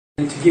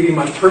And to give you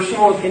my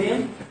personal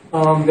opinion,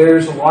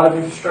 there's a lot of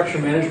infrastructure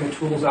management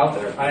tools out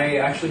there. I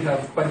actually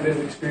have quite a bit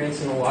of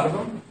experience in a lot of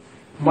them.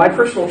 My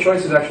personal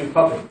choice is actually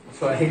Puppet,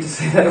 so I hate to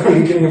say that when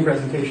I'm giving a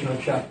presentation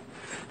on Chef.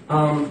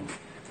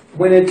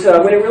 When it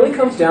really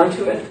comes down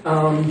to it,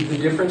 the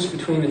difference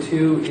between the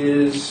two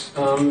is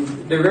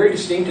they're very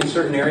distinct in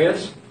certain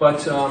areas, but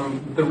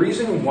the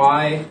reason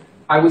why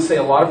I would say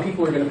a lot of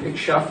people are going to pick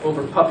Chef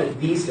over Puppet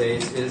these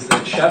days is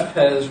that Chef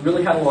has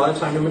really had a lot of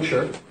time to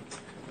mature.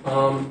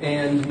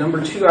 And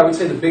number two, I would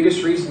say the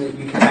biggest reason that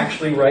you can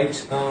actually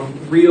write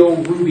real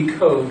Ruby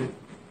code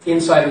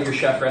inside of your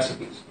Chef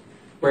recipes.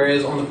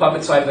 Whereas on the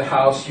Puppet side of the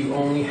house, you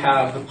only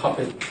have the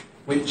Puppet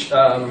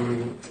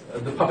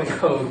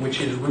code, which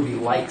is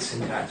Ruby-like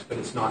syntax, but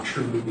it's not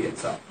true Ruby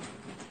itself.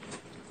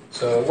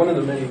 So one of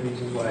the many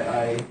reasons why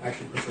I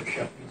actually prefer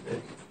Chef these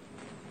days.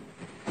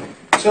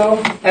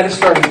 So at a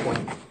starting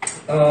point,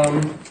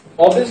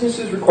 all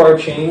businesses require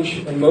change,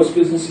 and most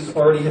businesses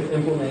already have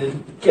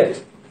implemented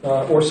Git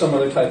or some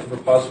other type of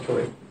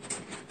repository.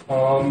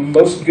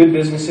 Most good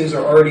businesses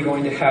are already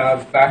going to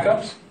have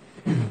backups.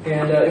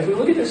 And if we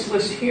look at this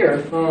list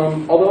here,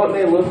 although it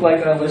may look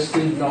like I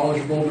listed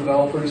knowledgeable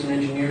developers and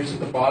engineers at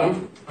the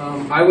bottom,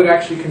 I would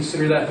actually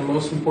consider that the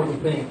most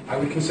important thing. I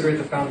would consider it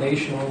the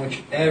foundation on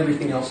which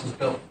everything else is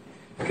built.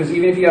 Because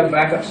even if you have a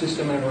backup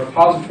system and a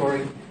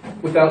repository,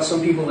 without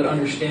some people that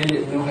understand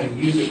it and know how to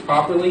use it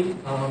properly,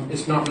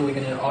 it's not really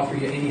going to offer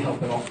you any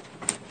help at all.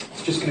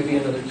 It's just going to be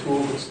another tool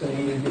that's going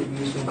to either get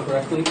used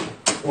incorrectly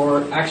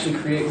or actually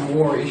create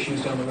more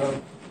issues down the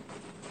road.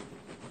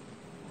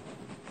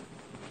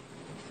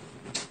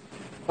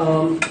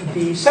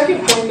 The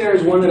second point there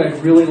is one that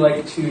I'd really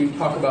like to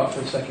talk about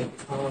for a second.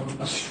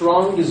 A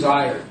strong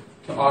desire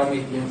to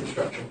automate the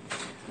infrastructure.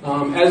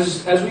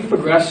 As we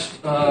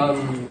progressed,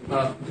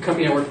 the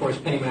company I work for is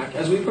PennyMac.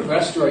 As we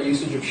progressed through our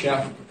usage of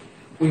Chef,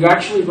 we've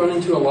actually run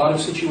into a lot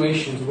of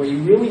situations where you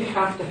really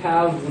have to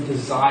have the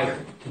desire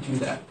to do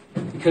that.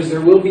 Because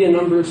there will be a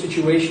number of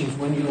situations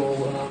when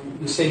you'll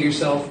say to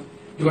yourself,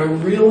 do I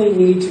really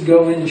need to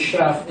go into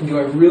Chef, and do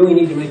I really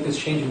need to make this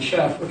change in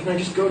Chef, or can I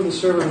just go to the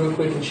server real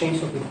quick and change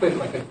something quick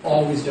like I've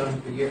always done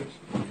for years?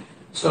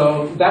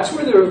 So that's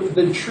where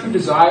the true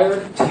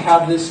desire to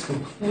have this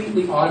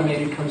completely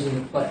automated comes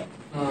into play.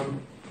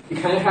 You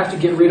kind of have to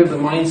get rid of the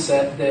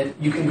mindset that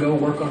you can go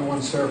work on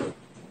one server.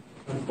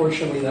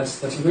 Unfortunately,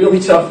 that's really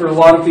tough for a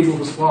lot of people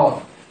to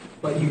swallow.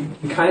 But you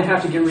kind of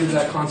have to get rid of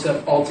that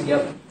concept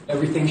altogether.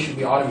 Everything should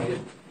be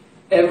automated.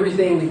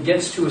 Everything that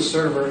gets to a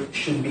server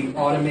should be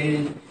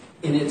automated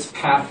in its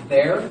path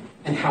there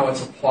and how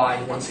it's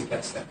applied once it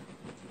gets there.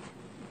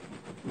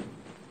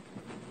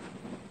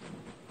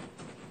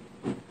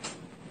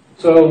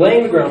 So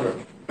laying the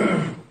groundwork.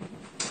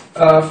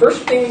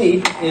 First thing we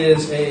need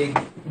is a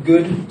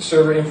good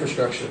server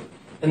infrastructure.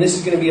 And this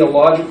is going to be a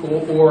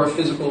logical or a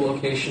physical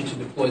location to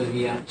deploy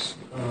the VMs.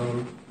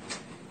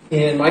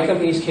 In my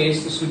company's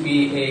case, this would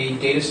be a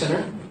data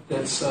center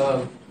that's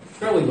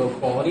fairly low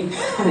quality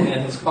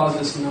and has caused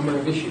us a number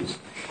of issues.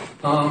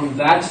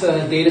 That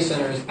data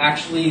center is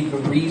actually the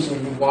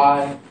reason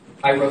why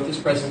I wrote this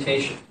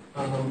presentation.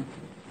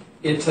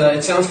 It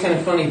sounds kind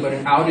of funny, but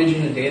an outage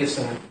in a data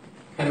center,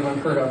 kind of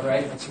unheard of,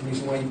 right? That's the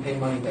reason why you pay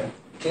money there.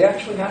 It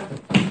actually happened.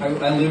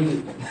 I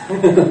lived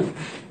it.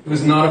 It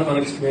was not a fun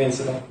experience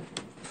at all.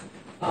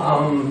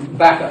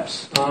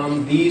 Backups.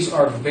 These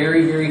are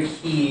very, very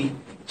key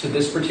to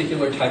this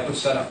particular type of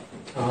setup.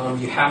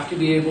 You have to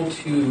be able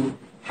to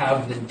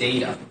have the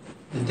data.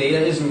 The data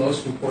is the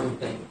most important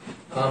thing.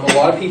 A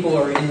lot of people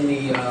are in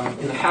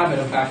the habit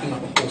of backing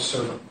up a whole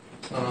server.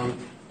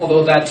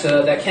 Although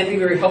that can be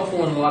very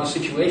helpful in a lot of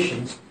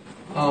situations,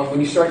 when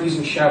you start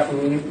using Chef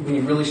and when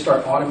you really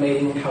start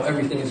automating how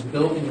everything is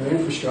built in your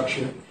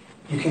infrastructure,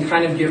 you can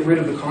kind of get rid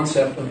of the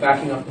concept of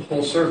backing up the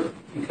whole server,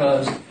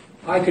 because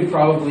I could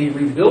probably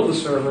rebuild the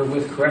server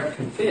with correct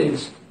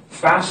configs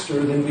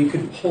faster than we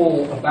could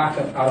pull a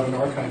backup out of an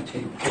archive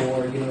tape,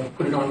 or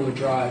put it onto a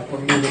drive, or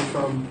move it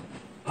from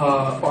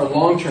our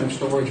long-term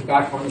storage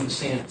back onto the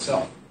SAN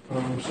itself.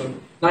 So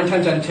 9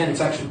 times out of 10,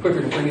 it's actually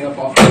quicker to bring it up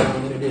off the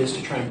ground than it is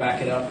to try and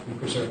back it up and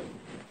preserve it.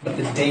 But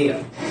the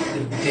data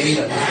is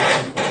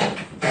what's important.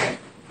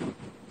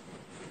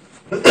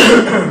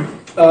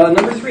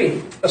 Number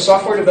 3, a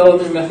software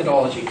development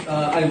methodology.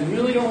 I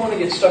really don't want to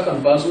get stuck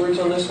on buzzwords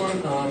on this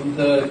one.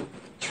 The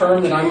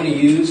term that I'm going to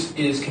use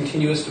is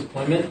continuous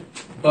deployment,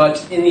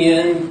 but in the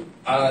end,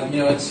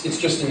 it's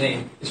just a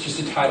name. It's just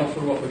a title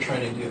for what we're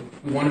trying to do.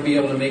 We want to be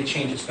able to make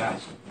changes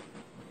fast.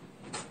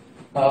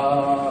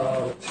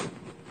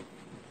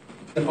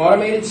 An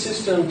automated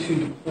system to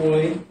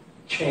deploy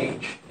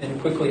change and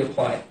quickly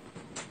apply it.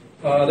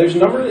 There's a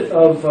number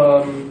of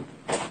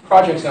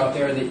projects out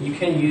there that you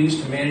can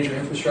use to manage your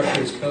infrastructure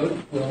as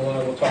code.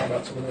 We'll talk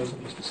about some of those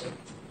in just a second.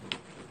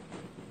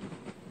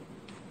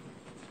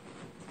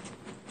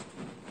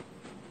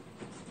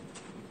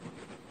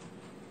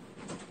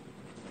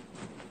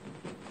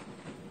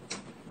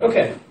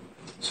 Okay,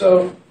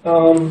 so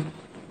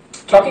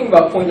talking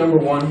about point number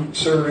 1,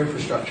 server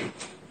infrastructure.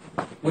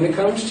 When it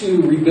comes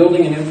to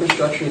rebuilding an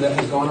infrastructure that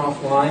has gone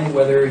offline,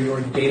 whether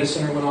your data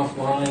center went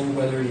offline,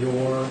 whether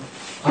your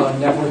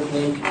network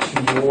link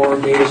to your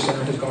data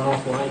center has gone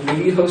offline,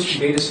 maybe you host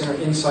your data center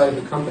inside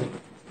of the company.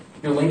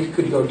 Your link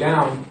could go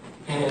down,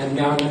 and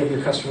now none of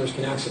your customers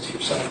can access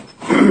your site.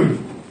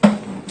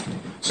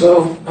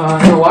 So in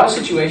a lot of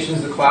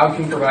situations, the cloud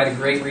can provide a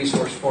great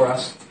resource for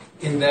us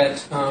in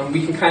that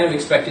we can kind of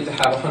expect it to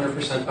have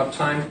 100%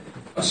 uptime,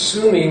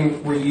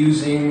 assuming we're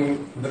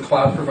using the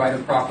cloud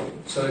provider properly.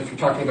 So if you're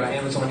talking about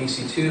Amazon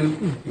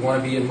EC2, you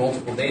want to be in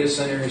multiple data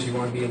centers, you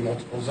want to be in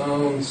multiple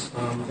zones.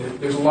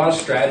 There's a lot of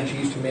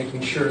strategies to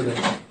making sure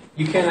that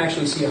you can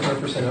actually see 100%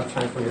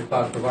 uptime from your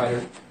cloud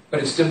provider, but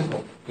it's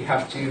difficult. You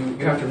have to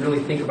really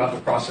think about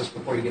the process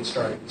before you get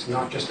started. It's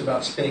not just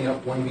about spinning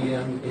up one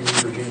VM in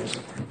Virginia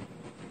somewhere.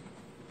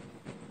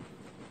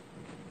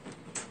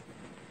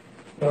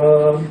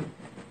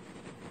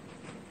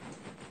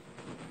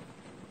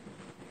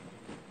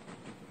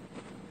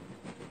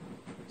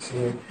 Let's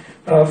see.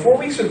 4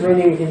 weeks of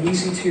running in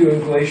EC2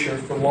 and Glacier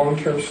for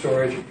long-term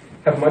storage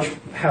have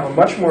a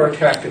much more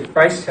attractive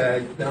price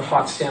tag than a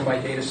hot standby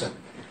data center.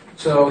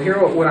 So here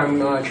what I'm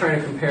trying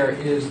to compare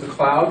is the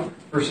cloud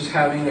versus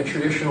having a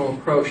traditional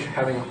approach to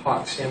having a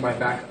hot standby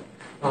backup.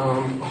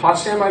 A hot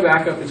standby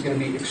backup is going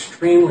to be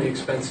extremely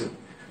expensive,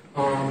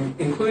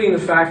 including the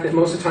fact that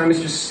most of the time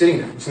it's just sitting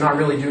there. It's not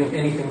really doing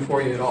anything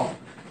for you at all.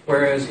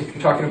 Whereas if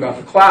you're talking about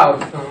the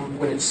cloud,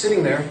 when it's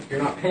sitting there,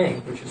 you're not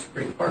paying, which is a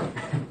great part.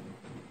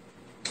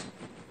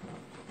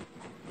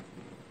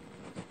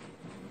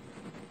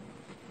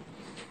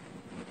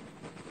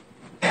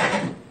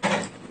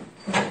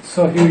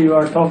 So here you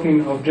are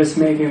talking of just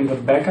making the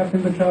backup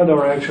in the cloud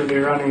or actually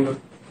running the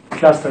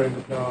cluster in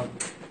the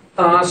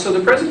cloud? So the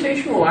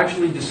presentation will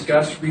actually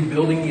discuss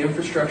rebuilding the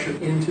infrastructure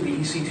into the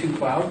EC2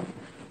 cloud.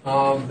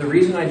 The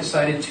reason I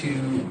decided to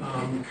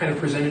kind of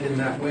present it in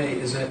that way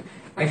is that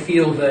I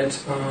feel that,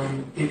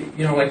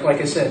 like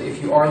I said, if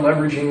you are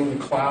leveraging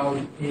the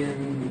cloud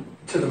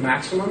to the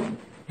maximum,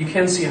 you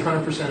can see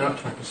 100%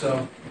 uptime.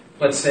 So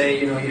let's say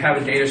you have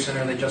a data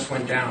center that just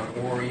went down,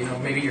 or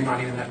maybe you're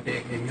not even that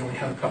big. Maybe you only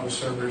have a couple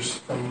servers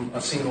from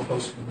a single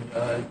hosted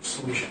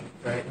solution,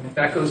 right? And if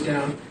that goes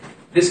down,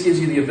 this gives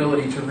you the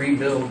ability to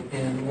rebuild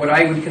in what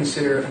I would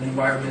consider an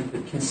environment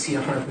that can see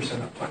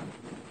 100%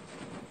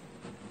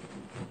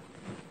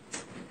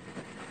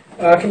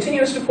 uptime.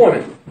 Continuous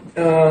deployment.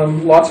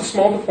 Lots of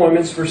small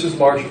deployments versus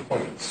large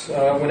deployments.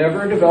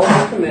 Whenever a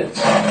developer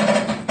commits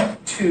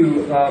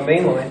to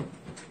mainline,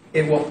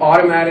 it will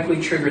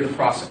automatically trigger the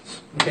process.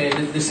 Okay,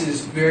 this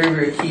is very,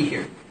 very key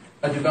here.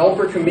 A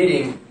developer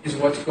committing is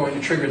what's going to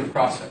trigger the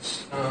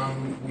process.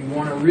 We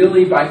want to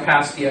really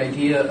bypass the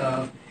idea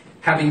of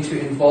having to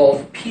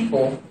involve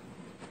people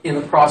in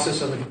the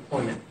process of a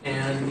deployment.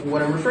 And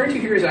what I'm referring to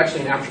here is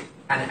actually an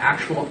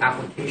actual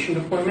application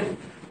deployment,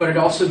 but it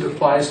also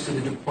applies to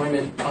the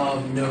deployment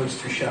of nodes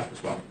through Chef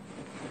as well.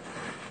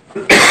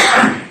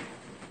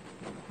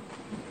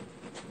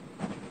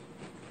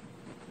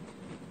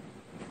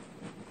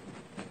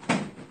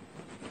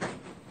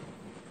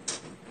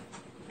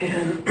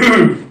 And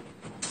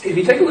if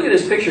you take a look at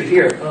this picture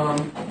here,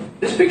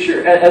 this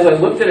picture, as I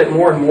looked at it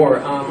more and more,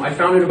 I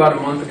found it about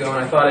a month ago,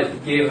 and I thought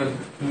it gave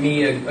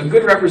me a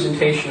good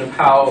representation of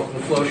how the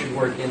flow should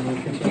work in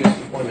continuous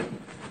deployment.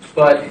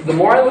 But the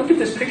more I looked at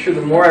this picture,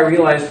 the more I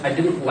realized I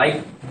didn't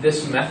like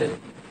this method.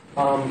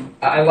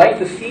 I like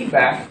the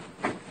feedback,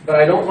 but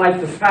I don't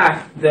like the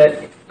fact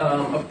that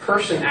a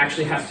person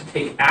actually has to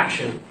take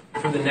action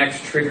for the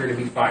next trigger to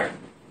be fired.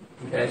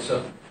 Okay,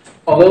 so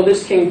although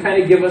this can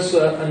kind of give us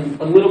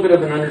a little bit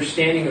of an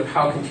understanding of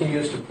how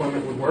continuous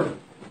deployment would work,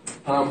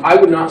 I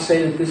would not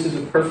say that this is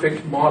a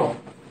perfect model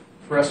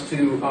for us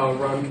to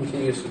run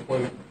continuous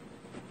deployment.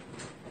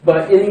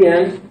 But in the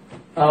end,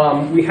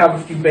 we have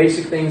a few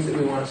basic things that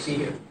we want to see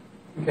here.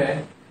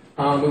 Okay,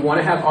 we want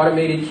to have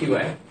automated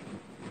QA.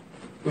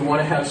 We want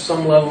to have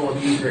some level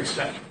of user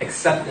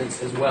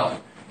acceptance as well.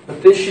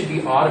 But this should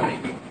be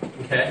automated.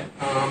 Okay,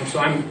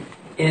 so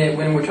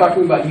when we're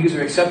talking about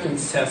user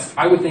acceptance tests,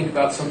 I would think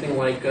about something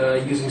like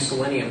using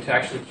Selenium to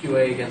actually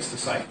QA against the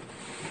site.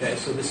 Okay,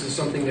 so this is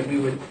something that we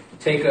would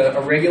take a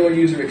regular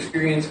user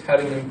experience,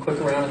 having them click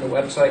around on the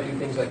website, do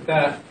things like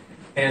that,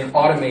 and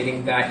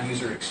automating that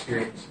user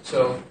experience.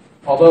 So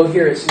although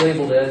here it's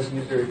labeled as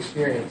user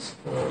experience,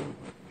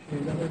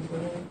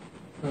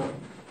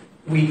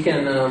 we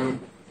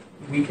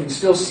can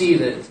still see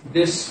that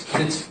this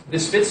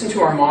fits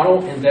into our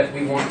model, and that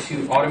we want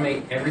to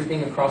automate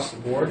everything across the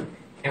board.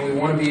 And we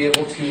want to be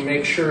able to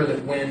make sure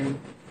that when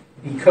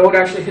the code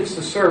actually hits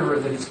the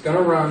server, that it's going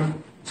to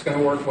run, it's going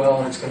to work well,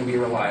 and it's going to be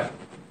reliable,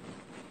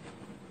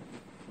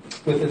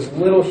 with as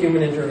little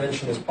human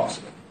intervention as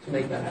possible to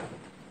make that happen.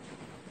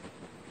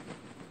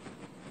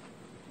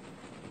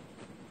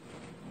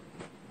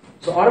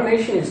 So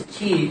automation is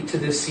key to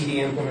this CD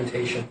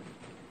implementation.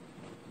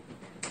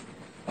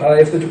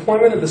 If the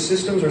deployment of the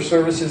systems or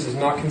services is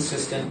not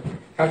consistent,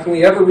 how can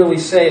we ever really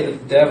say that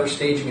the dev or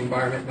staging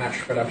environment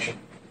matched production?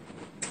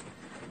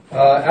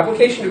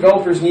 Application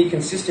developers need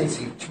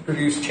consistency to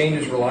produce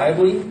changes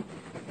reliably,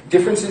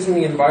 differences in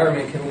the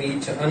environment can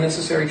lead to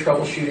unnecessary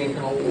troubleshooting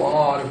and a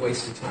lot of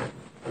wasted time.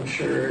 I'm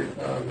sure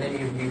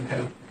many of you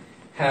have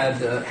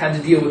had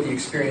to deal with the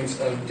experience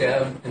of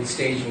dev and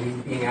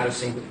staging being out of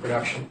sync with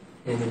production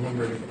in a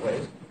number of different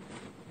ways.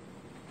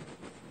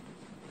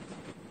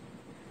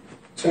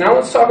 So now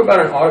let's talk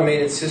about an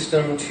automated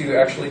system to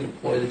actually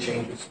deploy the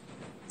changes.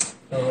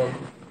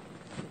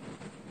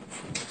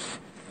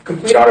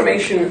 Complete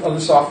automation of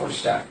the software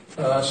stack.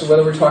 So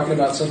whether we're talking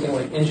about something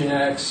like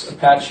Nginx,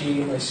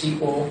 Apache,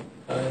 MySQL,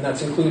 and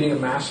that's including a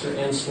master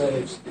and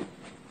slaves,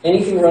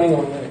 anything running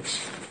on Linux,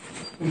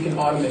 we can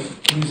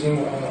automate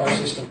using our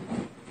system.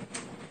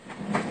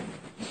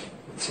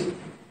 Let's see.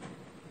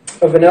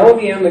 A vanilla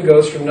VM that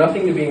goes from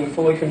nothing to being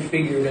fully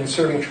configured and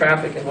serving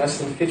traffic in less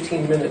than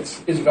 15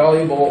 minutes is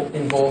valuable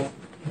in both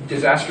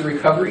disaster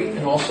recovery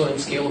and also in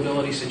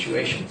scalability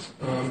situations.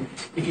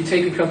 If you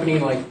take a company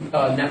like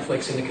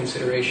Netflix into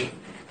consideration,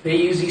 they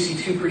use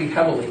EC2 pretty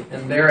heavily,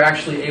 and they're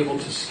actually able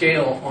to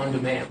scale on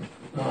demand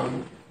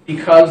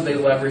because they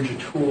leverage a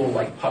tool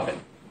like Puppet.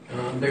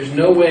 There's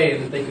no way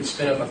that they could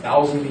spin up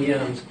 1,000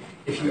 VMs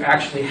if you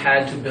actually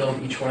had to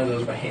build each one of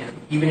those by hand,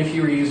 even if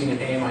you were using an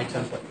AMI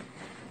template.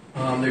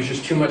 There's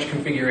just too much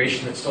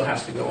configuration that still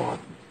has to go on.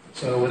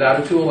 So without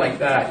a tool like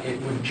that,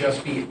 it would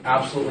just be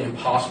absolutely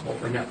impossible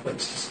for Netflix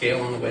to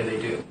scale in the way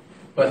they do.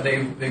 But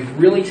they've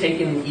really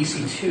taken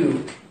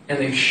EC2 and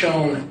they've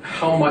shown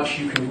how much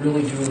you can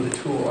really do with a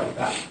tool like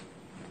that.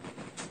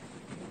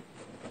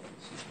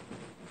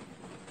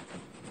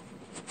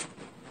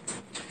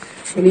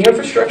 When the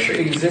infrastructure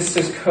exists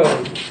as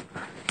code,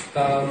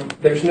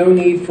 there's no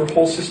need for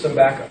whole system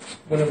backups.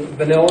 When a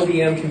vanilla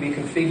VM can be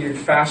configured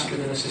faster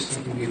than a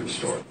system can be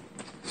restored.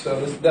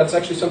 So that's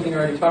actually something I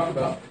already talked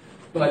about.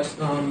 But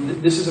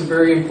this is a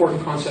very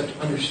important concept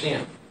to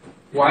understand.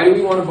 Why do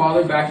we want to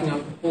bother backing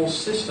up the whole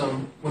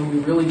system when we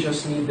really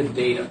just need the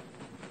data?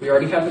 We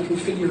already have the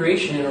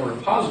configuration in a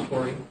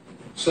repository,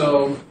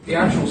 so the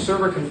actual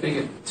server config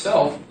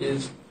itself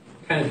is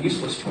kind of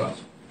useless to us.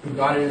 We've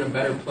got it in a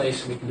better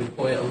place and we can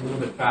deploy it a little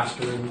bit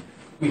faster than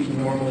we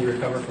can normally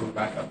recover from a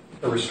backup,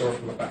 or restore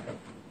from a backup.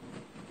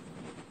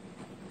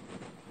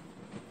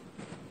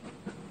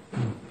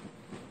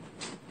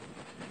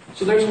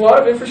 So there's a lot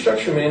of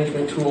infrastructure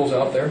management tools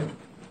out there.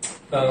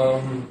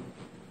 The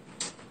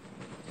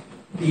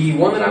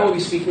one that I will be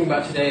speaking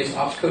about today is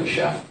Opscode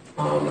Chef.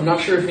 I'm not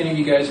sure if any of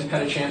you guys have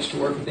had a chance to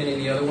work with any of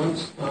the other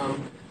ones.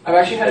 I've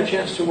actually had a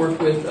chance to work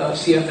with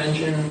CF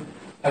Engine.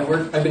 I've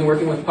been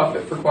working with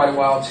Puppet for quite a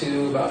while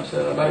too, about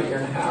a year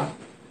and a half.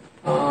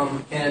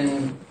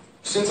 And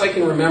since I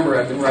can remember,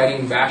 I've been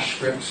writing bash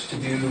scripts to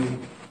do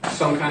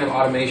some kind of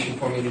automation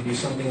for me to do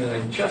something that I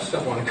just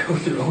don't want to go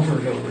through over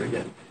and over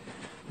again.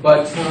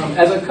 But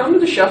as I've come to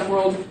the Chef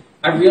world,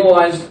 I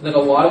realized that a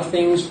lot of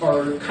things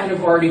are kind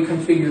of already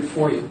configured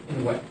for you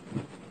in a way.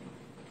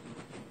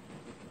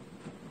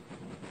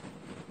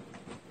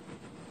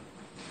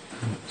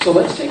 So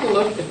let's take a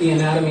look at the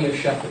anatomy of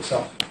Chef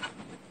itself.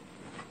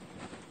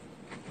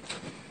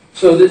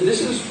 So this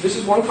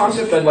is one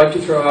concept I'd like to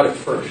throw out at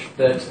first,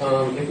 that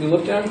if we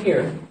look down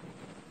here,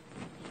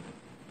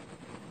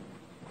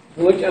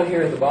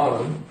 at the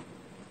bottom,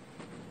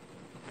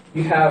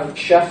 you have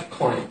Chef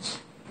clients,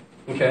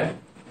 okay?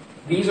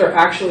 These are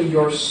actually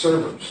your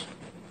servers.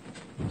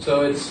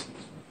 So it's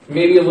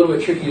maybe a little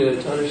bit tricky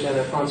to understand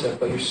that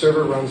concept, but your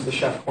server runs the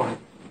Chef client.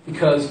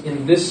 Because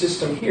in this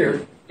system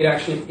here, it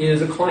actually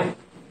is a client.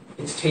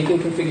 It's taking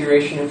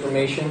configuration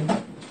information,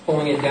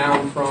 pulling it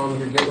down from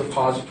your Git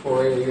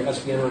repository or your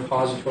SVN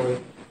repository,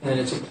 and then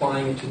it's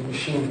applying it to the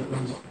machine that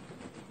runs on.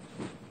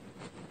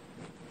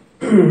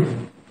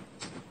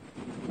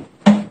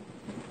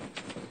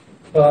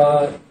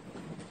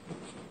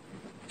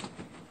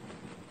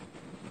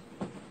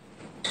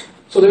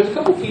 So there's a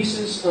couple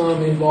pieces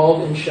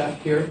involved in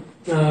Chef here.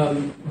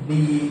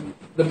 The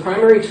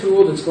primary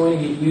tool that's going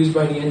to get used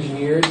by the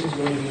engineers is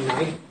going to be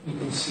Knife. You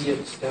can see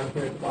it down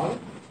here at the bottom.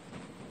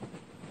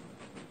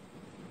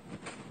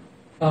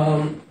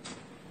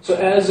 So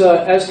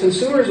as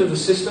consumers of the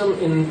system,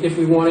 and if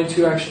we wanted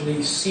to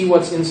actually see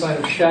what's inside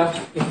of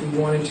Chef, if we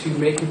wanted to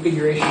make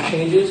configuration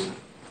changes,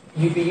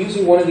 you'd be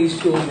using one of these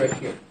tools right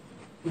here.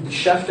 The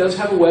Chef does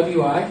have a web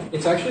UI.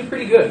 It's actually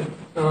pretty good.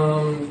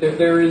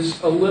 There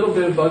is a little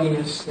bit of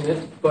bugginess in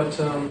it, but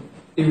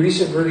the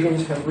recent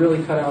versions have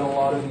really cut out a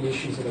lot of the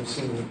issues that I've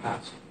seen in the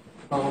past.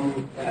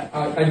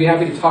 I'd be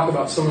happy to talk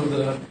about some of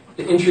the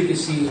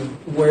intricacies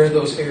of where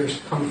those errors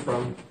come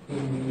from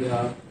in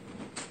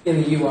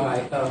the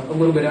UI a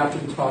little bit after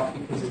the talk,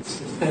 because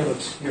it's kind of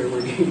obscure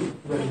where you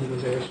run into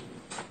those errors.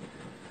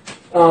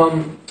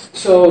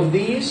 So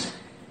these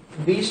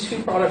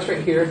two products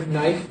right here,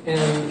 Knife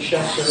and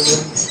Chef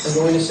Server, are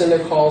going to send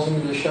their calls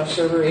into the Chef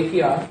Server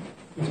API.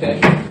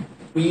 Okay.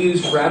 We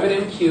use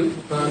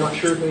RabbitMQ. I'm not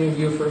sure if any of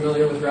you are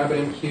familiar with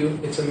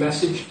RabbitMQ. It's a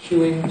message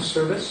queuing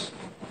service.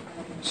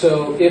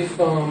 So if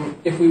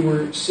we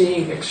were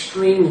seeing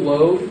extreme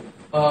load,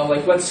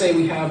 like let's say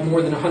we have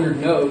more than 100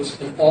 nodes,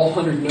 and all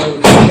 100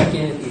 nodes check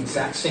in at the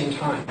exact same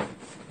time,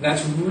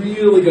 That's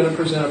really going to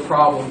present a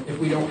problem if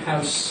we don't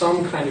have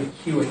some kind of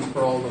queuing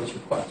for all those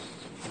requests.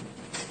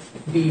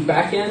 The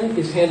backend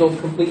is handled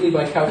completely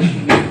by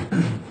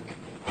CouchDB.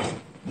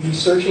 The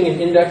searching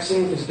and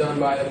indexing is done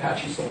by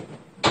Apache Solid.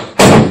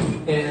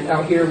 And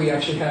out here we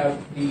actually have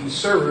the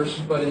servers,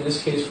 but in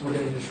this case we're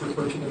going to just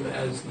refer to them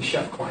as the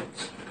Chef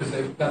clients, because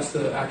that's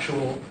the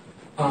actual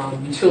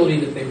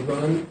utility that they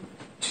run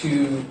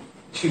to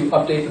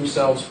update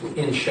themselves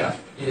in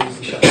Chef, is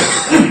the Chef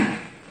client.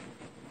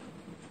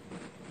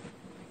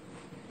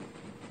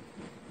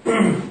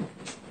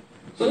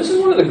 So this is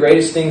one of the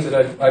greatest things that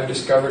I've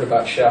discovered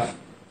about Chef,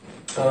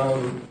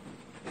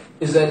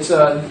 is that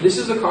this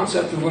is a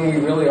concept of when we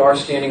really are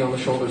standing on the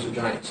shoulders of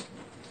giants.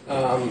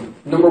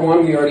 Number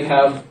one, we already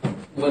have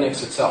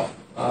Linux itself.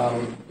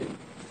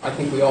 I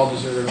think we all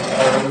deserve,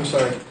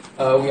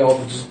 we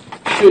all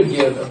should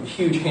give a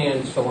huge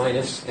hand to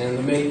Linus and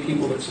the many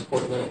people that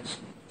support Linux.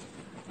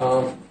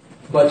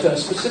 But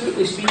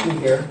specifically speaking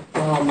here,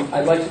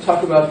 I'd like to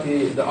talk about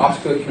the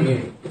ops code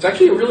community. It's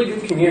actually a really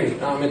good community,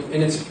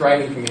 and it's a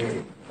thriving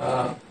community.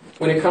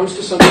 When it comes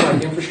to something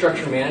like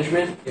infrastructure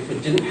management, if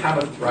it didn't have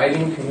a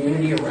thriving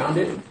community around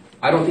it,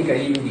 I don't think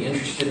I'd even be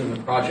interested in the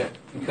project,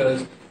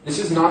 because this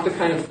is not the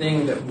kind of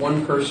thing that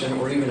one person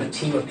or even a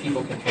team of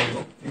people can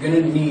handle. You're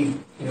going to need,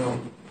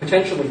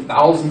 potentially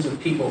thousands of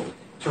people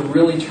to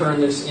really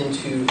turn this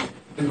into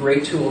the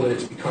great tool that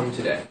it's become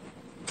today.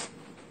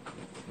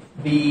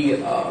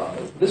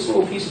 This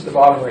little piece at the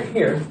bottom right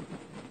here,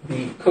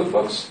 the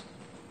cookbooks,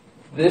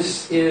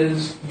 this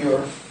is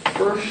your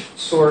first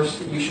source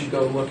that you should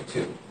go look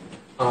to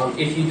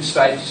if you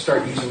decide to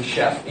start using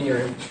Chef in your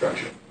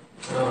infrastructure.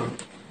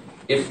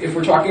 If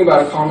we're talking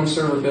about a common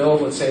server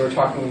build, let's say we're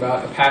talking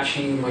about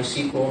Apache,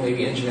 MySQL,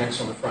 maybe Nginx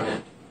on the front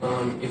end.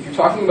 If you're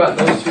talking about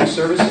those three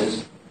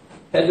services,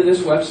 head to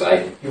this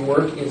website. Your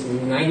work is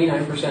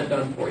 99%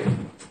 done for you.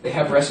 They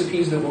have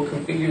recipes that will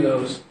configure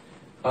those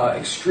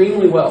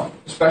extremely well,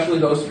 especially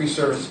those three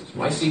services,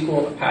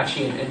 MySQL,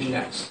 Apache, and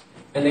Nginx.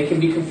 And they can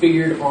be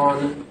configured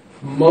on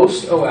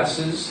most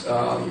OSs.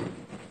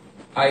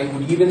 I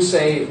would even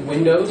say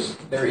Windows.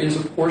 There is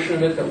a portion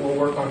of it that will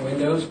work on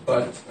Windows,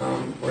 but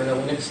we're in a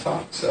Linux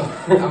talk, so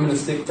I'm going to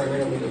stick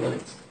primarily to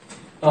Linux.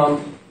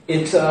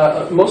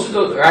 Most of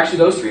those, or actually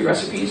those three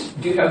recipes,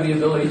 do have the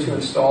ability to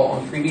install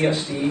on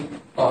FreeBSD,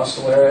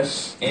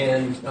 Solaris,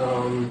 and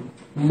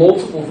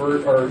multiple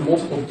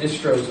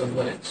distros of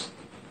Linux.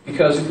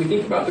 Because if we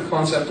think about the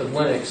concept of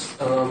Linux,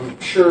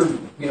 sure,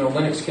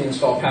 Linux can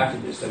install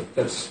packages.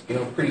 That's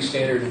pretty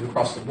standard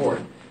across the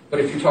board. But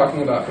if you're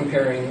talking about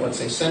comparing, let's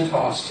say,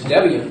 CentOS to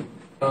Debian,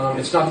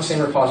 it's not the same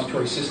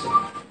repository system.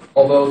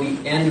 Although the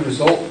end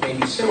result may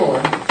be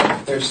similar,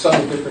 there's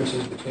subtle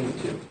differences between the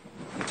two.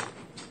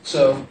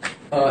 So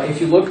if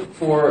you look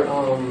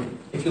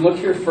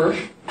here first,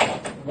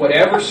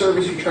 whatever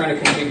service you're trying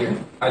to configure,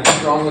 I'd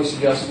strongly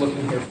suggest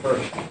looking here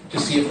first to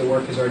see if the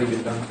work has already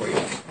been done for you,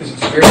 because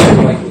it's very,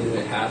 very likely that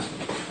it has.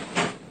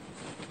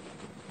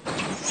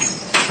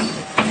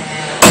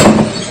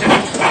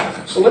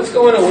 So let's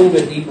go in a little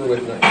bit deeper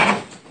with that.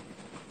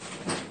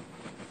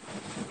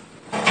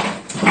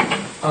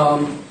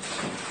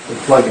 The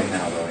plugin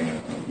now, though,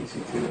 on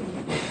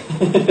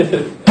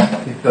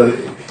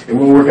EC2. It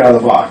won't work out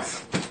of the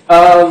box.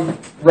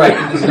 Right,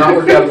 it does not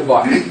work out of the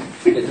box.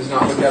 It does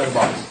not work out of the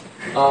box.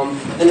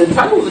 And the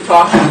title of the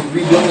talk is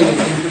Rebuilding an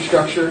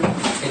Infrastructure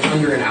in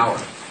Under an Hour.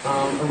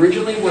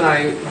 Originally, when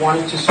I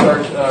wanted to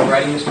start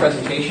writing this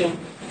presentation,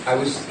 I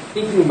was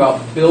thinking about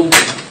building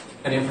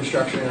an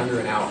infrastructure in under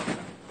an hour.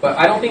 But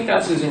I don't think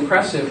that's as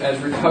impressive as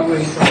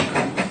recovering from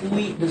a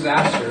complete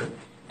disaster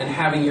and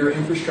having your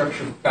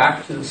infrastructure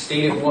back to the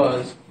state it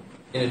was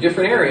in a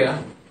different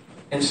area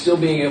and still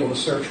being able to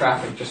serve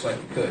traffic just like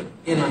it could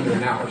in under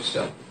an hour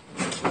still.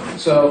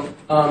 So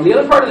the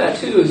other part of that,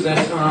 too, is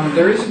that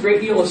there is a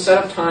great deal of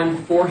setup time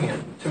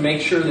beforehand to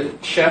make sure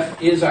that Chef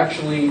is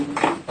actually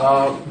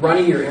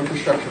running your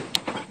infrastructure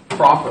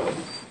properly.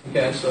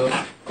 Okay, so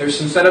there's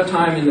some setup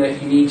time in that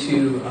you need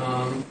to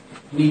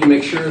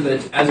make sure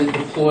that as it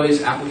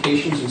deploys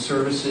applications and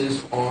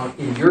services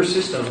in your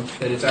system,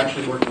 that it's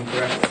actually working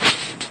correctly.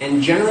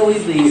 And generally,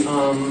 the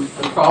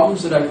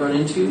problems that I've run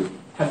into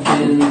have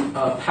been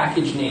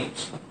package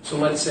names. So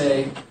let's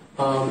say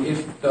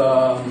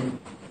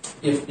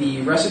if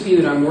the recipe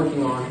that I'm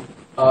working on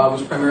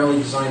was primarily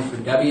designed for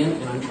Debian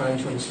and I'm trying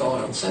to install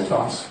it on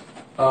CentOS,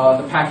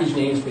 the package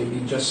names may be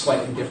just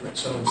slightly different.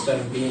 So instead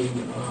of being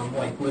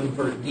like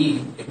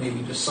libvirtd, it may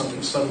be just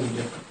something subtly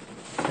different.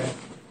 Okay.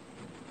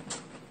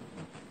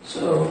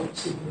 So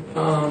let's see.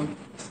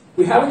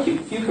 We have a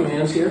few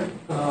commands here.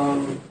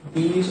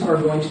 These are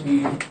going to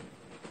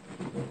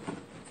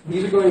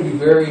be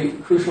very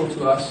crucial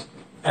to us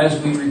as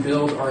we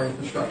rebuild our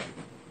infrastructure.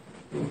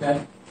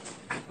 Okay.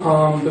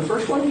 The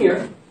first one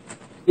here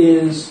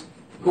is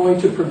going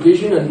to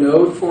provision a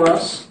node for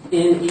us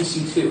in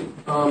EC2.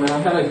 And I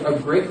had a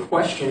great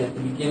question at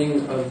the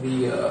beginning of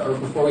or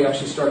before we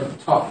actually started the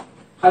talk.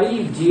 How do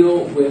you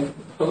deal with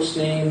host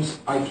names,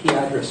 IP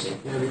addressing,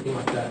 and everything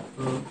like that?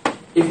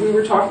 If we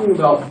were talking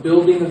about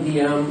building a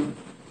VM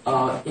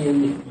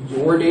in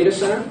your data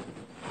center,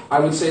 I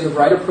would say the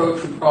right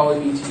approach would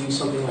probably be to use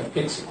something like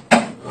Pixie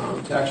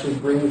to actually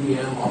bring the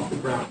VM off the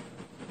ground.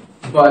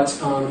 But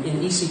in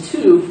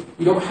EC2,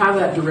 you don't have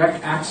that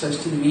direct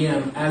access to the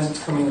VM as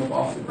it's coming up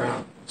off the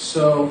ground.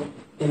 So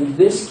in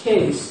this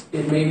case,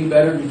 it may be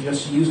better to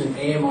just use an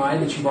AMI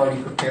that you've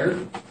already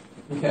prepared,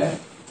 okay,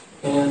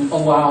 and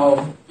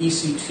allow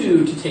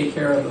EC2 to take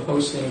care of the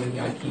hosting and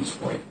the IPs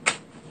for you,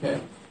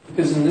 okay?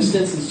 Because in this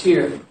instance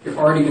here, you're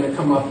already going to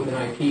come up with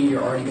an IP,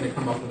 you're already going to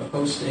come up with a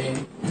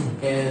hosting,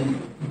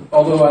 and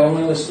although I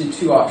only listed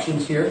 2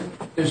 options here,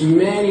 there's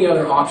many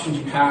other options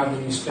you have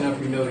when you spin up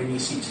your node in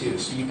EC2.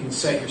 So you can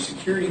set your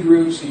security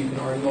group, so you can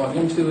already log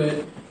into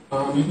it.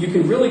 You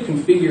can really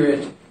configure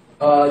it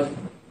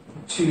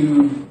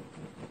to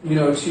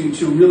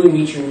really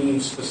meet your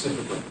needs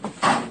specifically.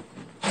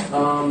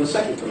 The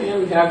second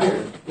command we have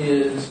here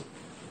is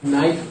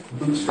knife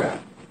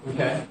bootstrap.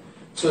 Okay,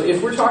 so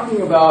if we're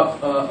talking about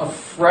a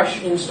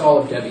fresh install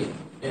of Debian,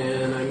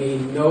 and I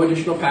mean no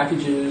additional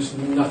packages,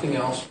 nothing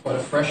else, but a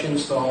fresh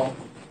install,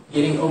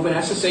 getting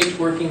OpenSSH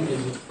working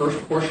is the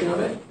first portion of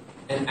it,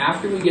 and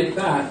after we get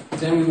that,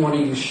 then we want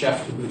to use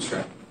Chef to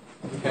bootstrap.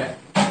 Okay,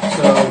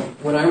 so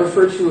when I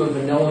refer to a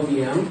vanilla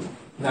VM,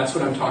 that's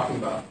what I'm talking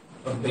about.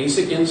 A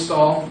basic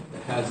install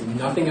that has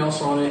nothing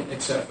else on it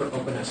except for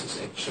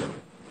OpenSSH server.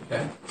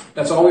 Okay,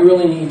 that's all we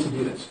really need to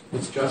do this.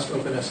 It's just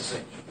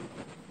OpenSSH.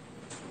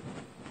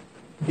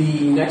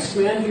 The next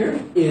command here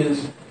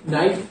is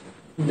knife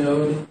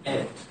node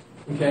edit.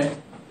 Okay,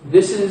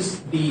 this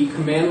is the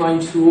command line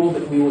tool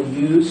that we will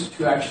use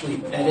to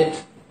actually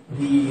edit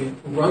the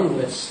run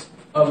list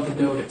of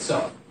the node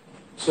itself.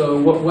 So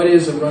what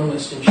is a run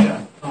list in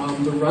Chef?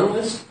 The run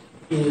list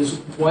is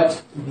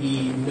what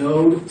the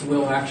node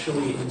will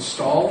actually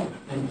install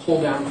and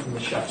pull down from the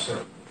Chef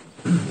server.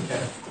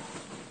 Okay.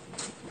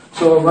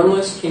 So a run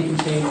list can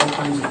contain all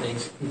kinds of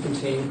things. It can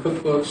contain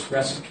cookbooks,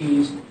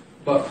 recipes,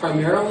 but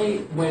primarily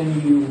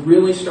when you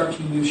really start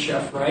to use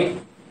Chef right,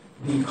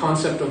 the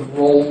concept of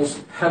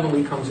roles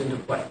heavily comes into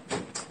play.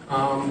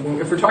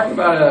 If we're talking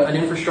about an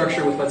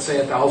infrastructure with, let's say,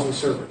 1,000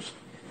 servers,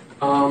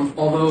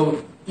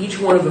 although each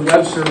one of the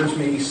web servers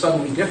may be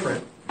subtly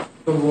different,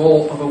 the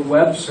role of a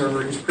web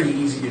server is pretty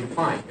easy to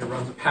define. It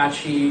runs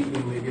Apache,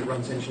 maybe it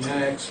runs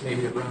Nginx,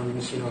 maybe it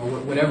runs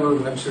whatever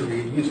web server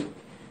you're using.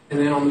 And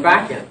then on the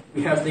back end,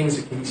 we have things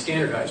that can be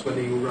standardized, whether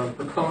you run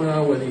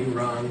Percona, whether you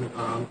run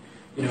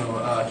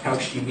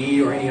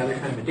CouchDB or any other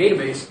kind of a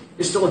database,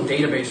 it's still a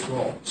database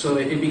role. So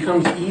it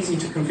becomes easy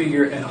to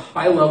configure at a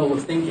high level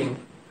of thinking,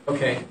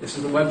 okay, this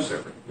is a web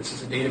server, this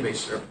is a database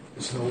server,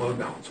 this is a load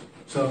balancer.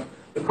 So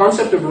the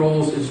concept of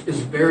roles is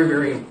very,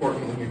 very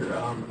important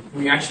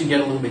when you actually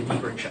get a little bit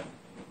deeper in Chef.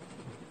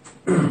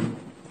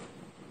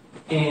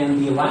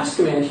 And the last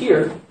command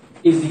here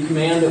is the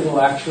command that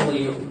will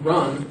actually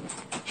run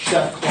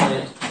Chef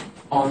client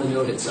on the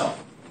node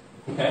itself.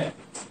 Okay?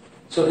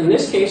 So in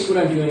this case, what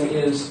I'm doing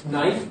is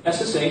knife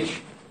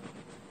SSH,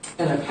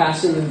 and I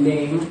pass in the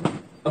name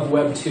of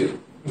Web2.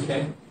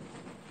 Okay?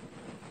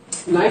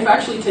 Knife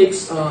actually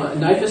takes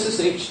knife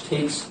SSH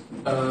takes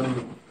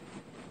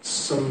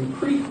some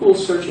pretty cool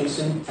searching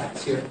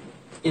syntax here,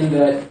 in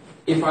that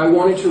if I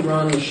wanted to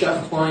run the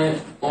Chef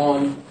client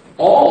on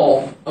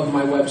all of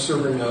my web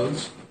server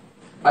nodes,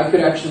 I could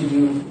actually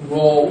do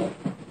role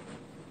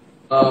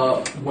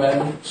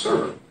web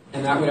server,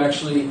 and that would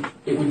actually,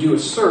 it would do a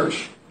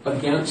search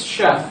against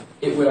Chef.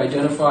 It would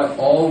identify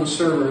all the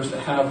servers that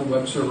have the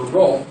web server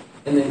role,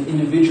 and then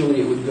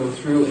individually it would go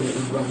through and it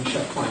would run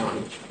Chef client on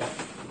each. Okay.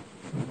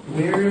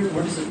 Where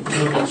does it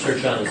do that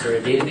search on? Is there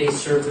a database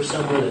server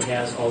somewhere that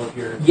has all of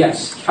your...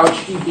 Yes,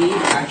 CouchDB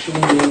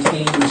actually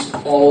maintains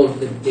all of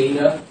the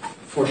data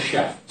for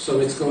Chef.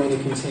 So it's going to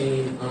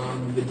contain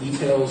the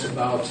details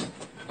about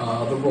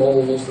the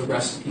roles, the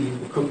recipes,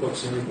 the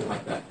cookbooks, and everything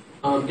like that.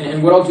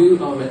 And what I'll do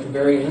at the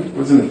very end...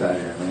 What's in the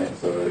diagram, right?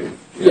 So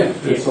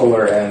it's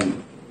Solar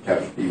and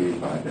CouchDB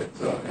behind it.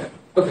 So yeah.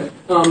 Okay.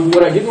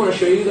 What I did want to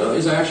show you, though,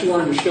 is I actually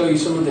wanted to show you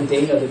some of the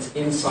data that's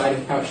inside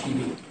of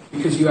CouchDB,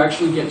 because you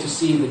actually get to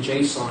see the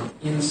JSON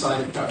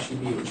inside of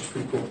CouchDB, which is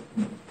pretty cool.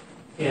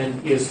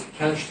 And is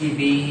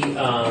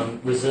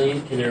CouchDB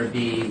resilient? Can there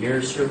be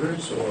mirror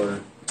servers, or?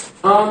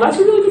 That's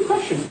a really good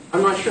question.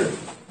 I'm not sure.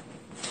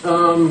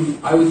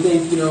 I would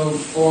think,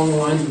 along the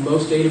lines of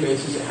most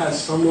databases, it has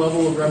some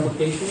level of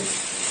replication.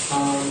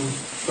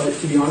 But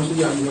to be honest with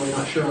you, I'm really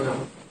not sure on that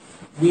one.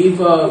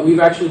 We've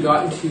actually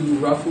gotten to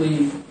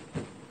roughly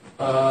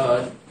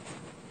about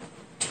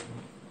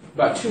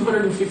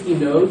 250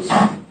 nodes,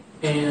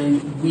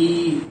 and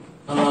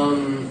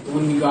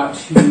when we got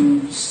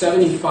to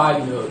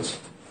 75 nodes,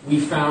 we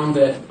found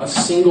that a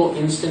single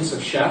instance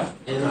of Chef,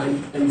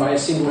 and by a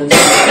single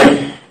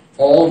instance,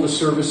 all of the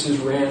services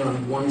ran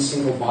on one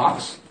single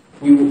box.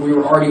 We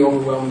were already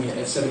overwhelming it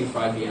at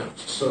 75 VMs.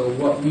 So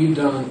what we've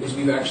done is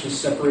we've actually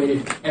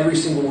separated every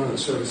single one of the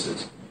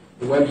services.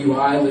 The web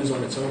UI lives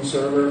on its own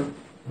server.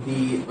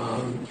 The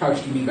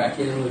CouchDB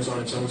backend lives on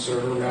its own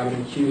server.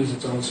 RabbitMQ is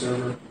its own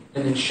server.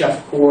 And then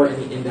Chef Core and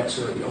the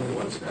Indexer are the only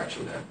ones that are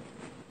actually there.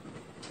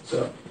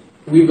 So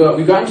we've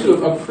gotten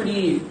to a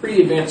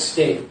pretty advanced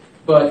state,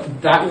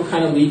 but that will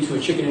kind of lead to a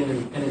chicken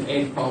and an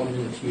egg problem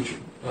in the future.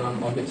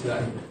 I'll get to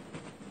that in a minute.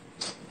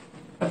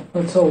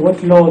 But so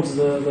what loads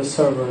the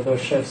server, the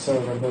chef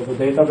server, the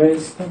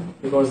database?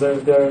 Because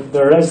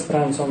the REST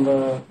runs on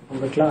the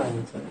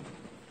client side.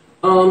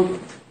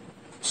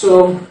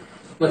 So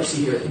let's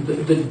see here.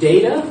 The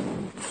data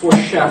for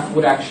Chef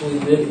would actually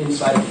live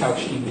inside of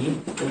CouchDB,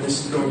 and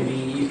this is going to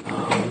be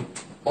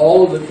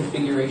all of the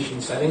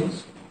configuration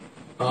settings.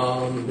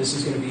 This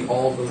is going to be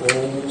all of the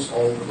roles,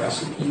 all of the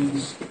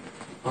recipes.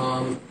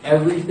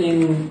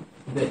 Everything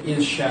that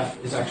is Chef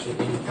is actually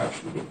in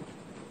CouchDB.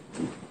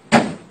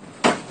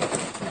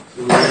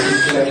 Did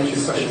that answer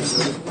your question?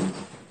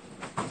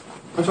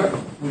 I'm sorry?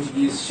 Would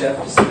you use Chef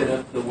to spin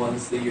up the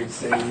ones that you're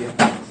saying?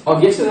 Yeah. I'll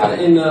get to that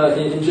in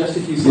just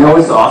a few seconds. You know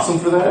what's awesome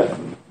for that?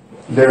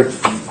 There's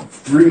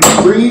three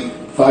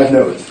 5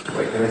 nodes.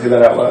 Like, can I say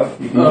that out loud?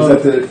 You can use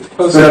that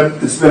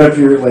to spin up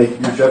your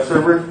Chef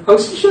server.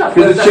 Host Chef.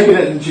 Because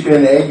it's chicken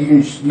and egg, you can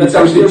use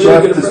Hosted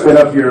Chef to spin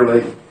up your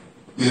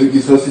you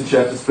use Hosted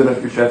Chef to spin up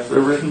your Chef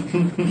server.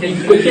 Can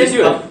you just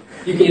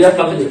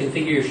come in to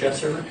configure your Chef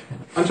server?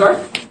 I'm sorry?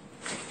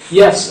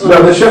 Yes.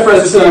 No, the Chef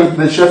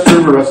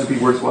server recipe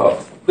works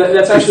well.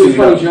 That's actually a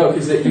funny joke,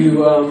 is that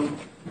you,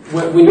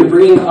 when you're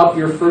bringing up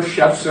your first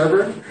Chef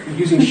server, you're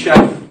using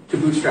Chef to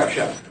bootstrap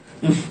Chef.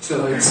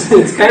 So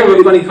it's kind of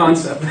a funny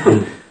concept.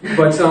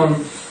 But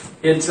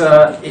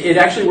it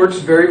actually works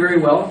very, very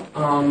well.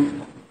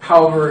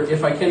 However,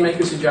 if I can make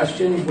a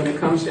suggestion, when it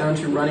comes down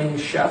to running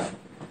Chef,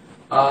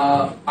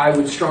 I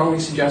would strongly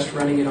suggest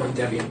running it on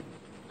Debian.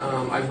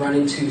 I've run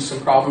into some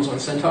problems on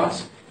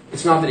CentOS.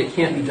 It's not that it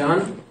can't be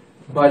done,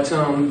 but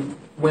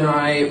when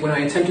I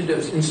attempted to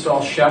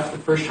install Chef the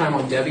first time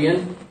on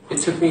Debian, it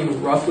took me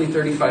roughly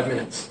 35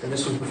 minutes, and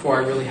this was before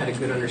I really had a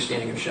good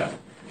understanding of Chef.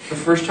 The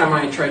first time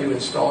I tried to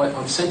install it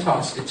on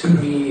CentOS, it took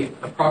me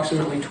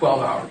approximately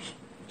 12 hours.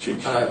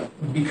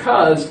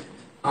 Because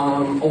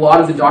a lot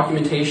of the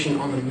documentation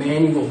on the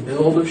manual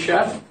build of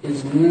Chef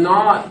is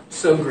not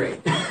so great.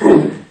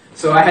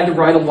 So I had to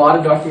write a lot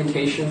of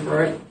documentation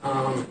for it,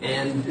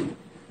 and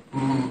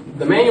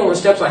the manual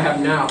install steps I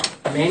have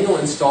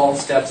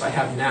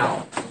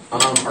now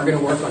are going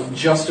to work on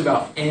just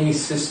about any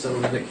system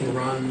that can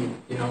run,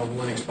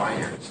 Linux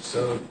binaries.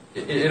 So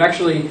it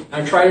actually,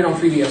 I've tried it on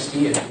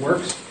FreeBSD and it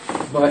works,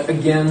 but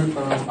again,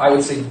 I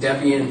would say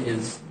Debian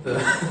is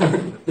the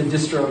the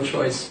distro of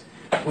choice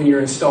when you're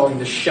installing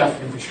the Chef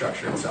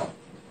infrastructure itself.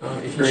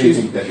 If you choose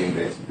Debian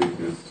based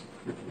Ubuntu.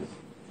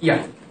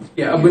 yeah,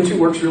 Ubuntu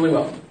works really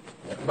well.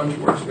 Ubuntu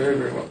works very,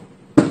 very well.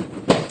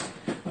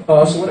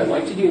 So what I'd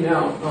like to do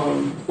now,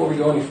 before we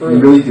go any further... You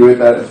really do it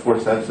that as 4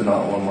 steps and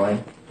not one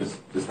line?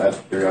 Just out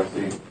of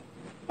curiosity.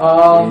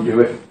 Can you do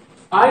it?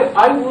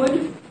 I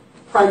would,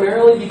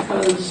 primarily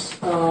because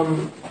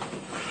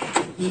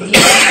you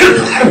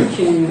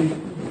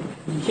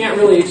can't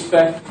really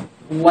expect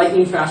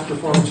lightning fast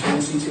performance from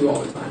EC2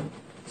 all the time.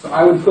 So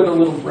I would put a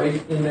little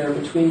break in there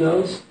between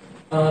those.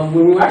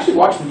 When we actually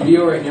watch the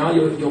video right now,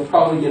 you'll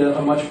probably get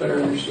a much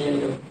better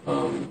understanding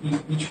of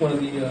each one of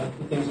the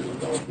things that we're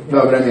going through.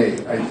 No, but I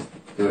mean, I just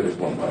do it as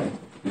one line.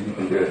 You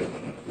can do it.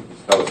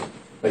 Just tell it.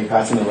 Like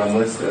passing the run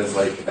list as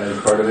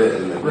part of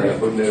it, and then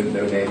put no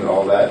name and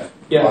all that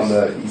on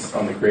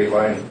the create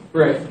line.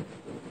 Right.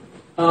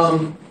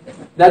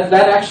 That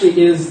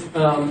actually is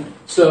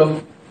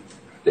so.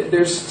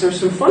 There's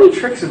some funny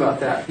tricks about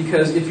that,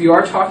 because if you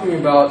are talking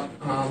about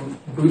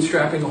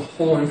bootstrapping a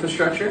whole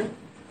infrastructure,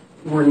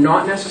 we're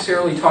not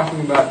necessarily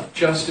talking about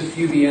just a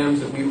few VMs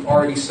that we've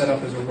already set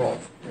up as a role.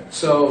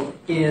 So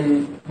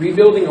in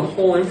rebuilding a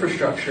whole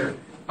infrastructure,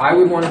 I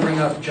would want to bring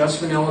up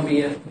just vanilla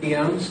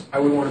VMs. I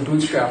would want to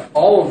bootstrap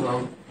all of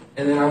them,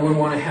 and then I would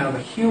want to have a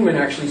human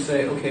actually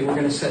say, okay, we're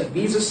going to set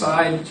these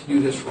aside to do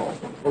this role,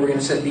 or we're going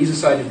to set these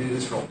aside to do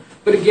this role.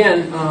 But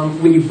again,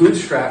 when you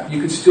bootstrap,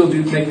 you could still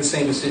make the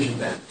same decision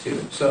then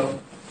too. So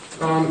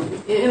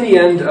in the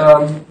end,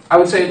 I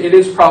would say it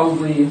is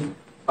probably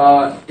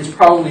a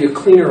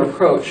cleaner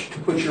approach to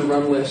put your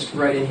run list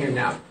right in here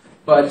now.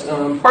 But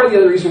part of the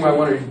other reason why I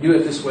wanted to do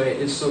it this way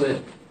is so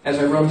that as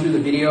I run through the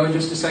video in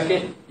just a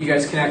second, you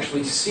guys can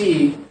actually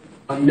see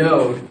a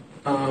node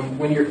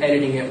when you're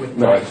editing it with.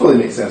 No, it totally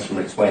makes sense from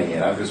explaining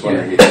it. I'm just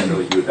wondering if you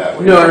really do it that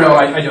way. No,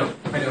 I don't.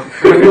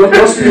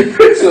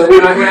 So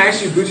when I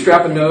actually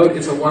bootstrap a node,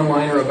 it's a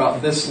one-liner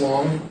about this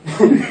long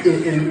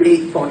in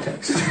 8 font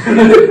text.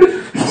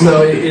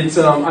 So it's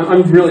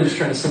I'm really just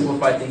trying to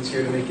simplify things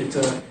here to make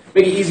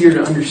it easier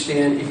to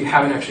understand if you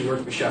haven't actually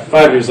worked with Chef.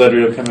 5 years later,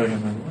 you'll come back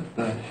and go, what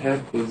the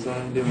heck was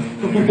I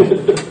doing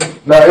there?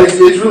 No, it's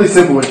really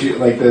simple.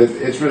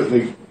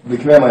 The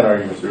command line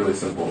argument is really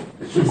simple.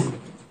 It's just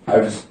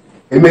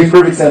it makes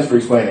perfect sense for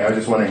explaining. I was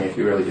just wondering if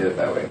you really did it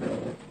that way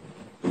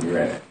when you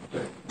ran it.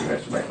 But you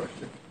answered my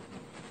question.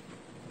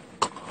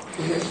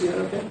 Can you guys see that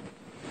okay?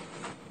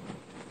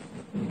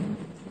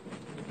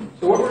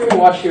 So what we're going to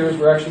watch here is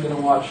we're actually going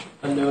to watch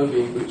a node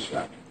being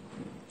bootstrapped.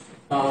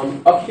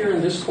 Up here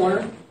in this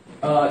corner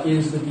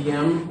is the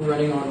VM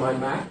running on my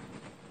Mac,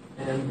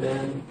 and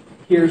then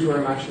here's where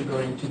I'm actually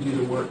going to do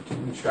the work to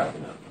bootstrap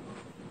it up.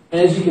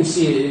 And as you can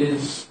see, it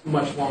is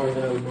much longer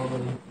than I would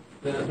normally,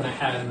 than I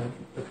had in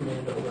the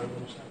command over on the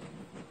other side,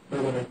 or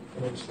when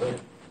I displayed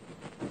it.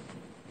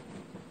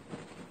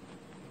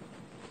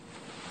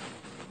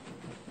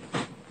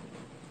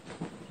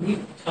 Can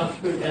you talk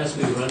through it as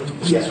we run?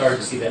 Yes. It's hard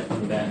to see that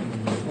from the back.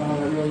 Wow,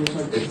 that really is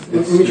hard. It's-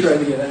 Let me try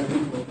to get that.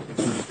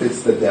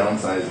 It's the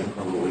downsizing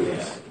probably.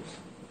 Yeah.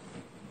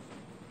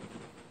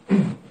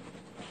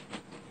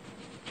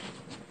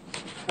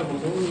 Have a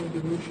lower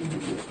resolution.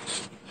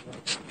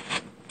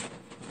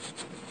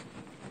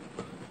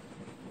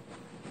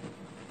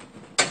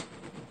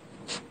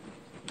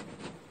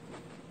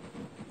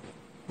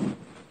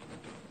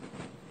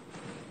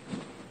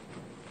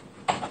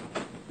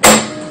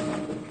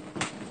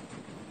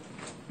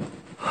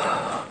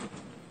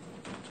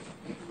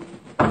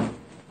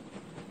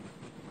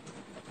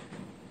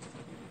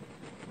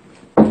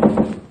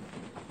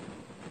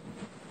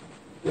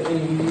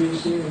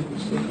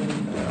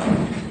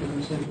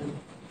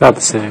 Not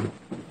the same.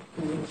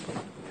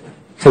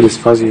 It is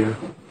fuzzier.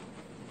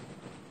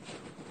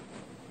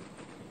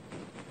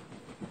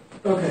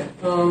 Okay.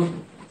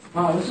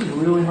 Wow, this is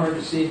really hard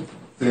to see.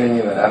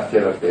 Doing an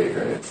apt-get update,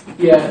 right?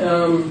 Yeah.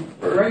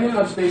 Right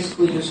now it's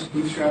basically just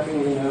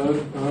bootstrapping the node.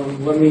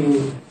 Let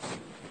me.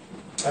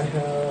 I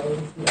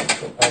have the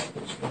actual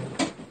output screen.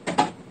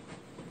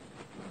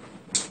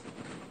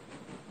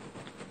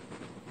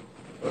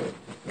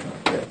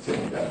 Yeah,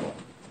 sitting down.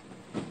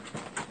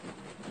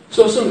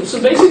 So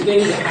some basic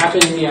things that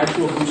happen in the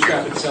actual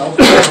bootstrap itself.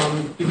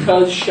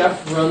 Because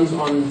Chef runs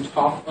on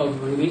top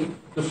of Ruby,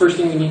 the first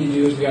thing we need to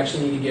do is we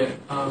actually need to get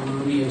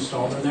Ruby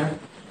installed in there.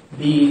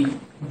 The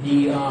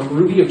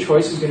Ruby of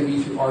choice is going to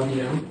be through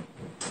RVM.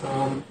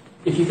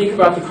 If you think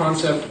about the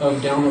concept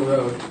of down the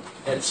road,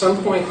 at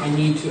some point I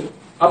need to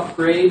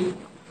upgrade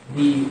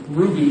the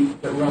Ruby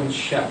that runs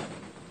Chef,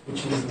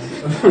 which is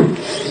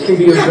it can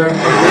be a very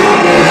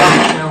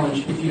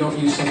challenge if you don't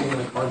use something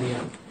like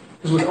RVM.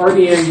 Because with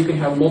RVM, you can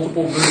have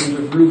multiple versions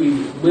of Ruby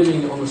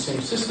living on the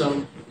same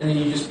system, and then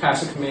you just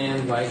pass a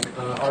command like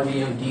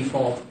RVM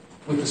default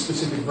with a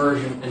specific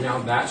version, and now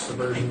that's the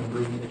version of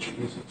Ruby that you're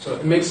using. So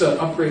it makes an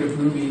upgrade of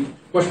Ruby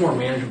much more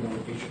manageable in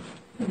the future.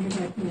 Can you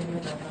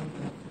recommend that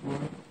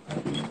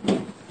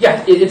on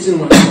Yeah, it's in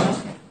one of the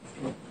slides.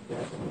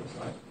 Yeah, it's in one of the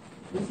slides.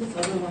 What's this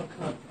other one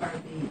called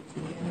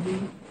RBTNV?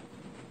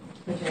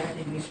 Which I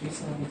added use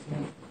recently to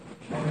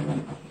try to run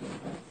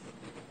Octopus.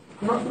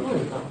 I'm not familiar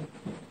with that one.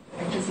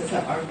 I guess it's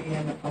an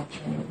RVM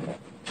alternative.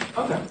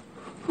 Okay,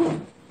 cool.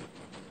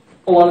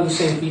 A lot of the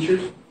same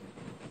features?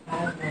 I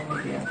have no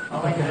idea.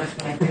 All I know is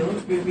when I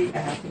build Ruby, I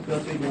have to go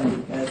through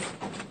them because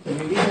the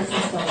Ruby that's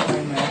installed on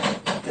my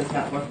Mac does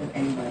not work with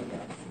anybody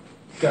else.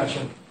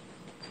 Gotcha.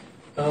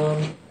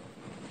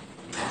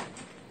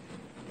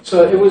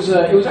 So it was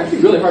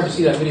actually really hard to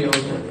see that video,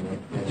 wasn't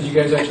it? Did you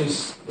guys actually,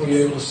 were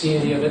you able to see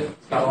any of it?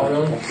 Not all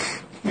really?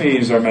 We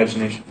use our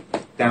imagination.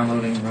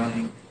 Downloading,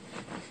 running.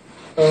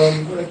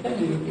 What I can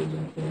do is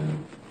I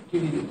can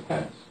give you the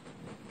text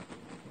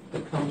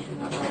that comes from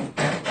that line.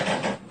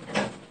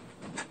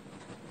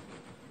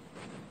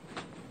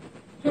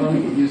 I don't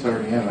think it used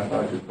RVM. I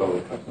thought it just built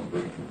a custom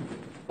version.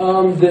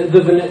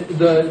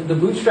 The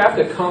bootstrap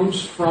that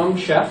comes from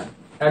Chef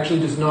actually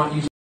does not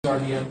use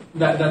RVM.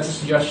 That's a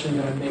suggestion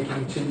that I'm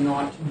making to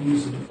not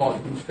use the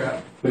default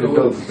bootstrap. But it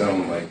builds its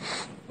own,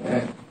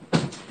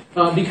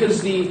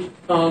 Because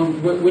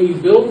when you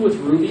build with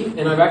Ruby,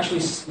 and I've actually,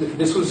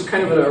 this was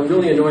kind of a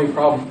really annoying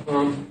problem.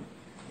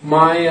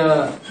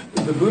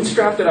 The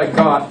bootstrap that I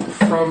got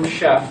from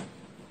Chef,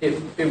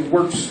 it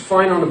works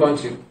fine on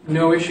Ubuntu,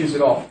 no issues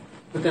at all.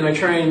 But then I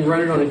try and run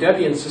it on a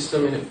Debian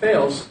system and it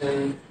fails.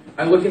 And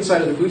I look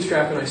inside of the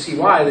bootstrap and I see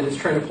why, that it's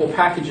trying to pull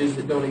packages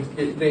that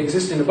they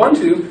exist in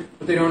Ubuntu,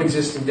 but they don't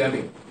exist in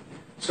Debian.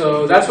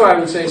 So that's why I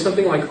would say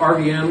something like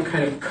RVM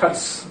kind of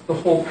cuts the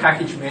whole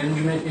package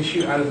management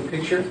issue out of the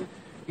picture.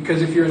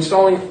 Because if you're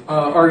installing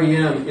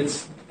RVM,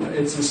 it's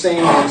the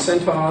same on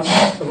CentOS,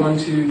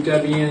 Ubuntu,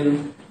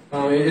 Debian.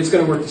 It's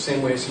going to work the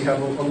same way, so you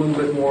have a little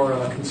bit more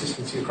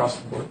consistency across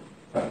the board.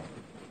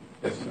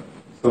 Yes,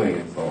 still need to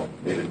install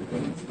native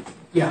dependencies.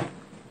 Yeah.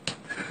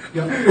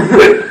 Yep.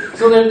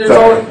 So there's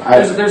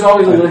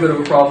always a little bit of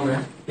a problem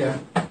there. Yeah.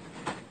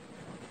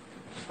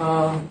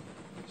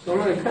 So I'm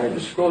going to kind of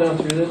just scroll down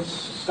through this.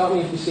 Stop me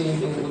if you see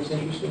anything that looks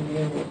interesting to you,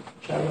 and we'll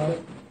chat about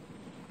it.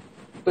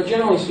 But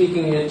generally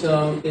speaking, it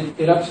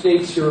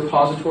updates your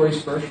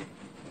repositories first.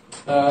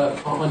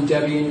 On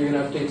Debian, you're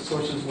going to update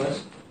sources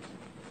list.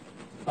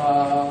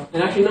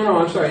 And actually, no,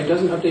 I'm sorry. It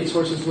doesn't update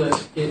sources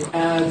list. It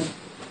adds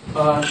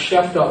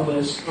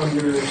chef.list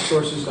under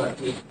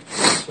sources.d.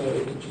 So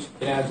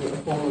it adds a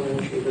formal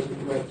entry. It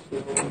doesn't write to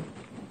the form.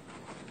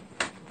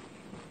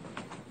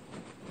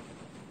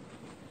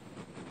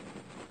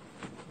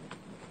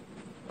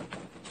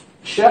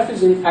 Chef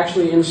is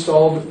actually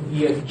installed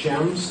via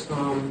gems,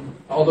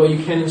 although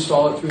you can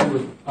install it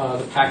through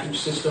the package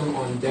system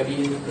on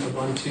Debian and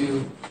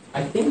Ubuntu.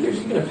 I think there's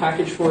even a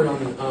package for it on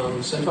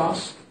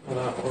CentOS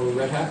or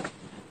Red Hat.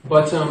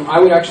 But I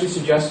would actually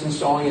suggest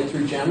installing it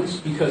through Gems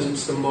because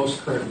it's the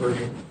most current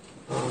version.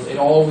 It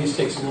always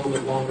takes a little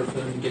bit longer for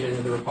them to get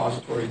into the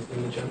repositories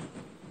than the Gem.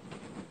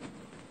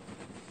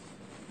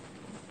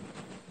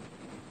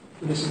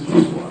 This is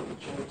just one of the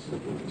Gems.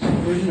 What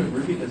version of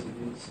Ruby does it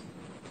use?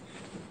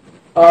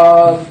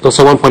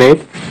 Also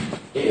 1.8?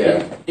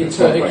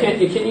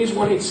 It can use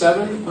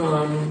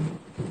 187.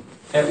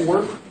 At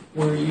work,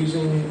 we're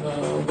using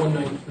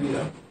 193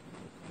 though.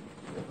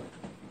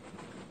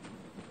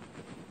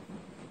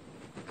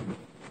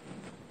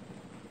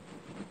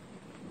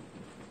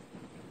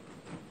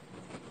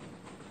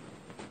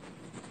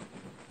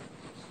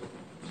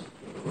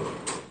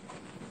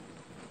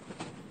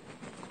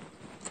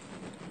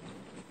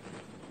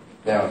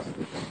 Now it's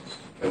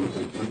it was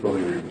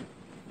really Ruby.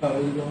 Oh,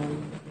 is it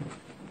going?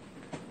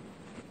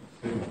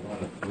 Seeing a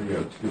lot of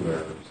 302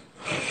 errors.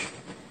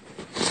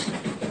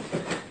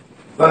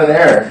 It's not an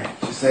error.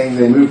 It's just saying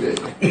they moved it.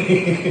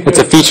 It's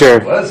a feature.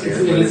 It was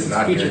here, but it's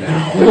not here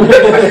now.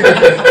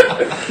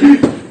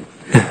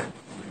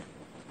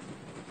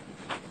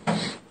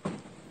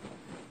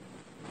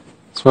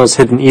 It's one of those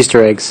hidden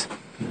Easter eggs.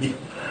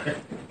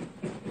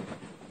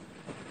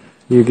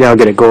 You now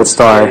get a gold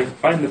star.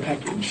 Find the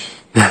package.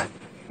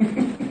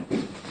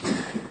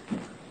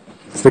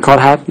 So they call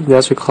it happy.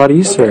 That's what we call it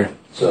Easter. Okay.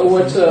 So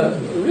what's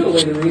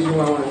really the reason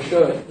why I want to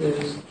show it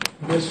is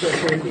this right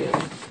here at the end.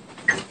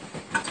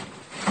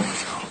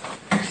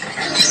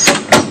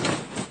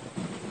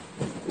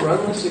 Run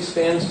list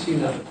expands to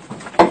node.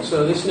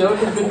 So this node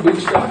has been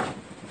bootstrapped.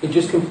 It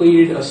just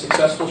completed a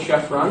successful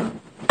chef run,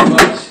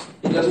 but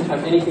it doesn't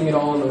have anything at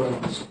all in the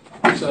run list.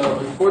 So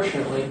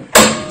unfortunately,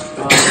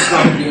 it's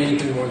not going to do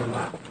anything more than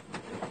that.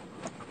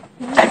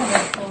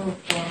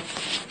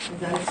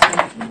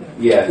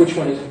 Yeah. Which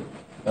one is it?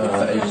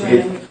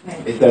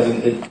 It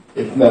doesn't.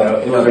 No.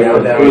 It was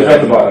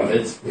at the bottom.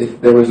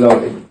 There was no.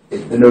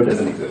 The node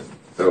doesn't exist.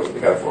 So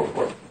it got a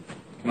 404.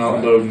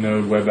 Cannot load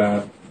node web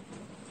app.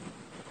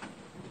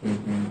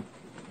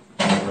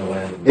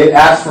 It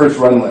asked for its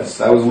run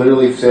list. I was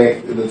literally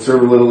saying the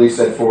server literally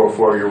said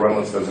 404. Your run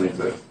list doesn't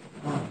exist.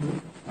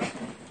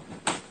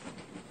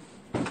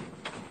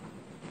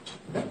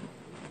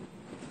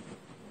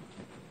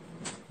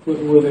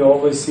 Will they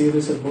always see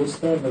this at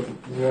Bootstrap? That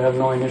you have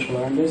no initial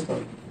earn list?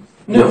 Or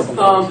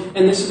No,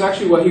 and this is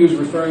actually what he was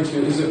referring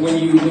to, is that when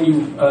you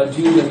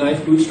do the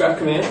knife bootstrap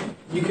command,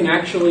 you can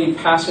actually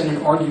pass in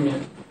an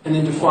argument and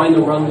then define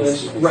the run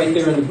list right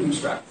there in the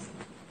bootstrap.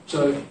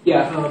 So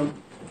yeah,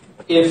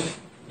 if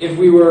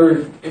we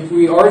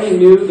already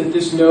knew that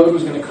this node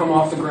was going to come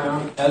off the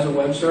ground as a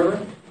web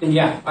server, then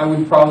yeah, I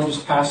would probably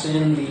just pass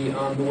in the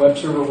web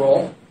server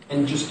role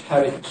and just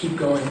have it keep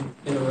going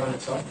in the run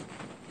itself.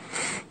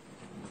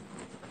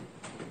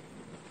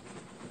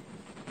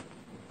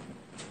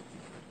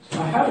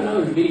 I have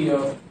another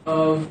video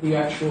of the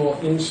actual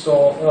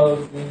install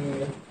of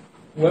the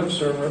web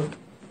server,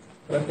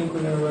 but I think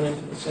we're going to run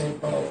into the same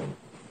problem.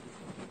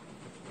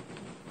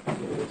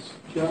 It's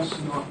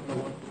just not going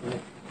to work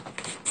right.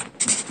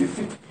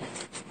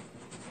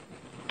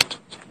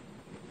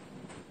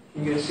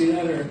 Can you guys see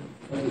that, or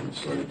was it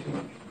distorted too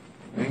much?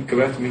 I think go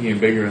back to making it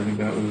bigger. I think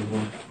that would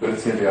work. But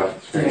it's going to be off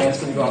the screen. Yeah, it's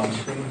going to go off the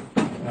screen.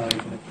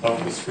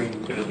 Off the screen,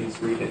 we could at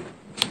least read it.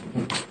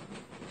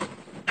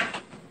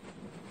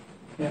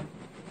 Yeah.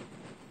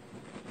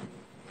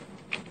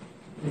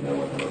 You know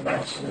when we're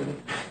about started.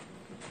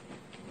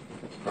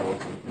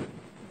 Probably.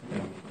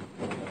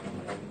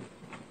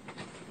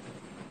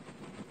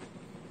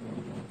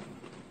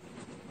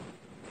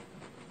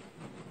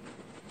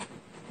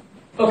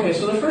 Okay,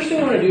 so the first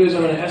thing I'm going to do is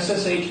I'm going to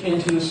SSH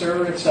into the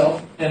server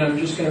itself, and I'm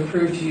just going to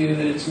prove to you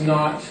that it's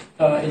not,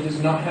 it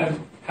does not have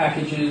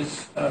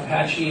packages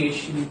Apache,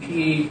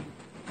 HTTP,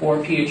 or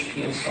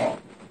PHP installed.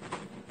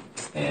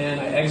 And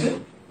I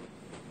exit.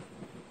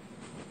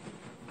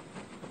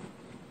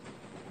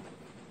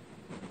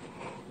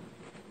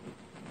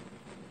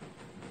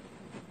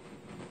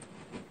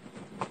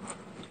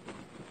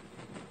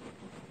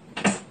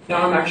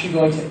 Now I'm actually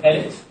going to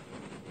edit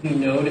the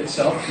node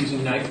itself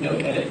using knife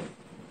node edit.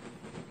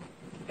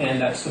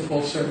 And that's the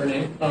full server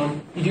name.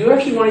 You do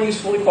actually want to use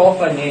fully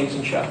qualified names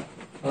in Chef.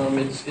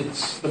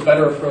 It's the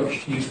better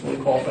approach to use fully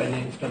qualified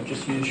names. Don't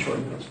just use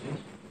shortened host names.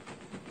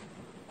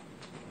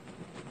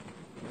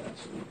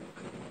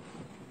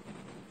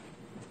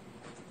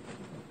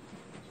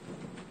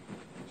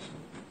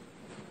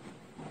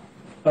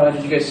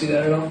 Did you guys see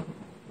that at all?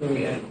 When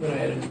I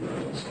added the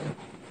variables there.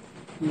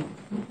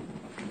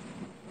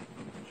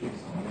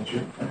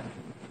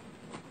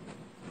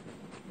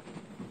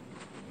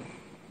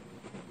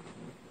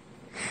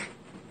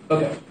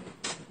 Okay,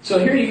 so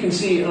here you can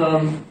see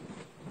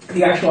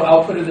the actual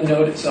output of the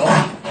node itself,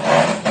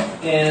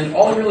 and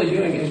all I'm really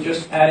doing is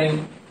just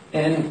adding,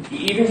 and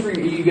even for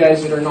you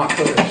guys that are not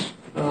coders,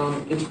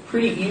 it's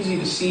pretty easy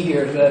to see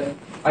here that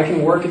I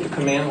can work at the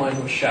command line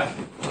with Chef.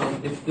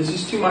 If this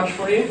is too much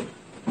for you,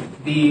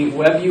 the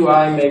web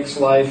UI makes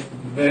life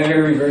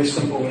very, very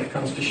simple when it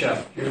comes to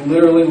Chef. You're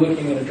literally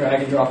looking at a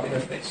drag and drop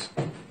interface.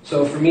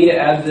 So for me to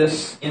add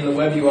this in the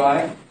web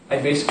UI, I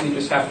basically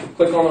just have to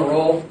click on the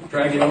roll,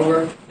 drag it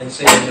over, and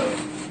save the node.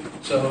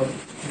 So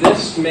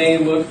this may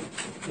look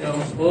a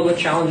little bit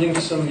challenging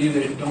to some of you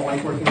that don't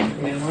like working with the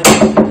command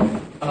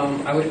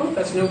line. I would hope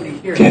that's nobody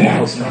here. Get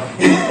out.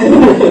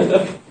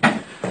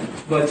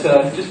 But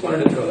just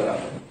wanted to throw that out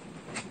there.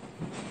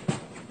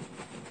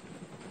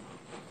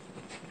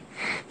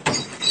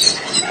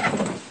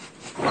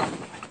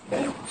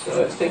 Okay,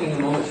 so it's taking a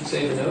moment to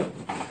save a node.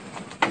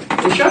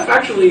 And Chef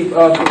actually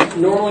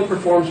normally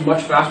performs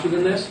much faster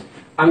than this.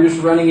 I'm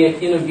just running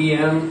it in a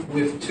VM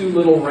with too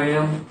little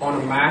RAM on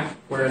a Mac,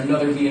 where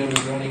another VM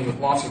is running with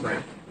lots of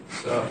RAM.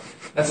 So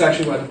that's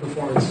actually why the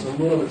performance is a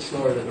little bit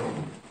slower than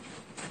normal.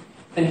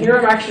 And here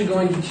I'm actually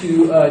going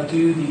to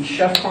do the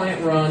Chef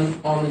client run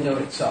on the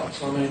node itself.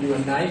 So I'm going to do a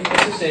knife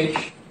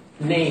SSH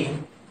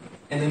name,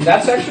 and then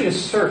that's actually a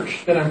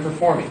search that I'm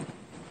performing.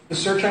 The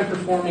search I'm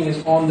performing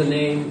is on the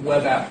name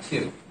web app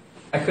 2.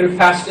 I could have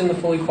passed in the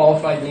fully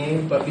qualified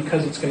name, but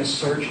because it's going to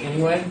search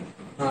anyway,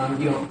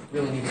 you don't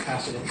really need to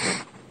pass it in.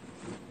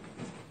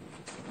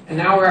 And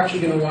now we're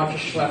actually going to watch a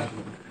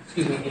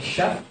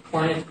Chef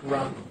client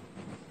run.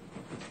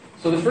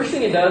 So the first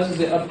thing it does is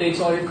it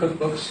updates all your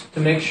cookbooks to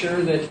make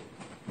sure that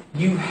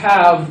you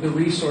have the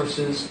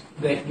resources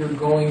that you're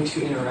going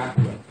to interact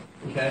with.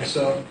 Okay,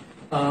 so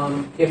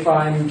if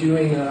I'm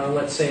doing,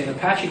 let's say, an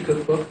Apache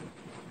cookbook,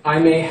 I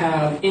may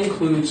have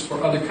includes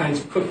for other kinds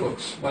of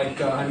cookbooks,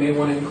 like I may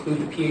want to include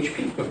the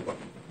PHP cookbook.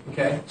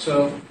 Okay,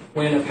 so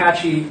when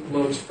Apache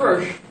loads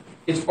first,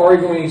 it's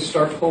already going to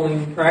start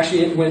pulling, or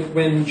actually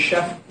when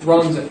Chef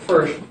runs at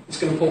first, it's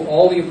going to pull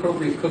all the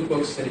appropriate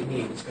cookbooks that it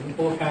needs. It's going to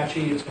pull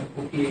Apache, it's going to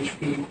pull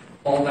PHP,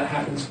 all that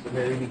happens at the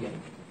very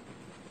beginning.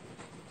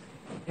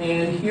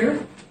 And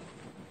here,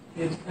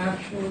 it's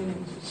actually,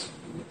 let's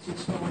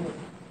install it.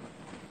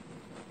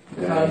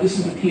 This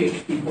is the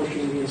PHP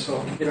portion of the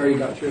install. It already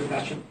got through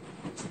Apache.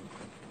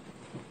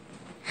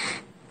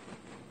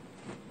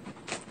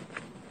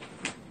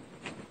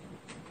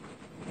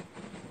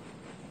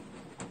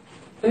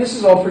 And this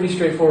is all pretty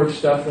straightforward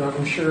stuff, and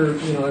I'm sure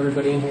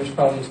everybody in here has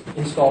probably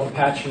installed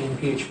Apache and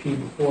PHP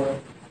before.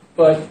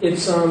 But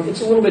it's a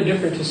little bit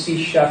different to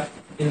see Chef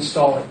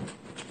install it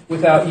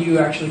without you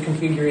actually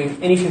configuring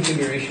any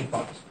configuration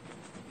files.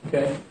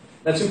 Okay,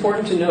 that's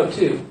important to note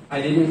too.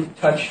 I didn't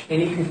touch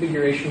any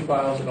configuration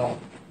files at all.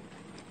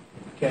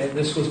 Okay,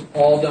 this was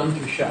all done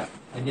through Chef.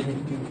 I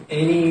didn't do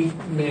any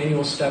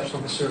manual steps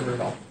on the server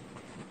at all.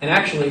 And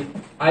actually,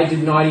 I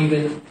did not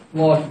even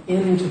log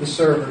into the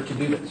server to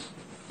do this.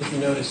 If you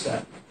notice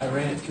that, I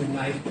ran it through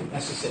knife and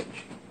SSH.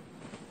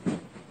 And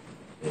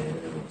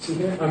let's see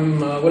here.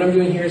 What I'm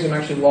doing here is I'm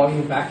actually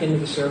logging back into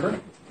the server.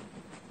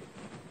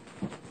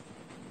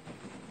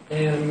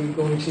 And I'm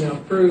going to now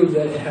prove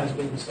that it has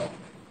been installed.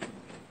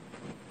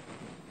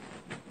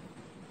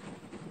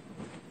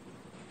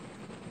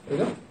 There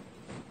we go.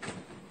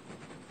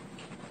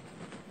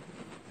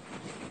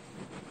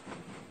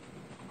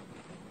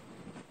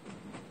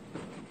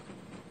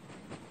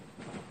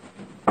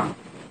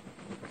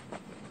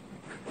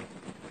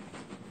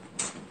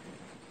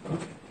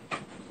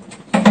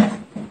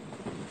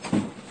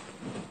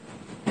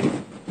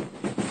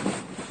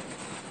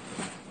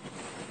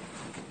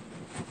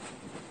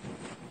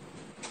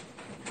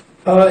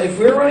 If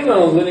we're running on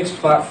a Linux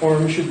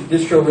platform, should the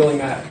distro really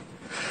matter?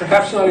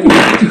 Perhaps not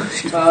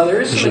anymore.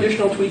 There is some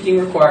additional tweaking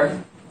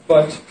required,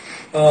 but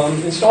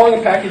installing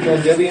a package on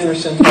Debian or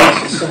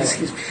CentOS is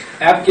similar.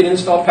 apt-get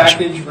install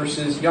package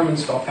versus yum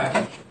install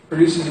package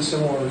produces a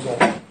similar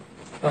result.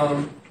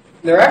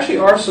 There actually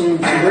are some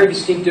very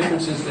distinct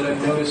differences that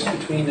I've noticed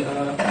between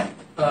a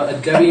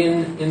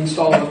Debian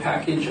install of a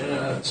package and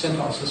a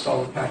CentOS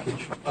install of a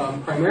package.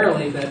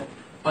 Primarily that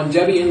on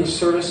Debian, the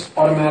service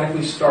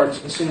automatically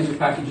starts as soon as the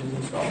package is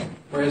installed,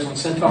 whereas on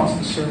CentOS,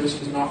 the service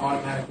does not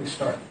automatically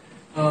start.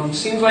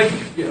 Seems like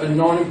a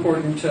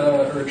non-important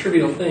or a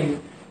trivial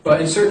thing,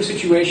 but in certain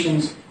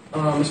situations,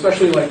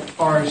 especially like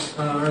ours,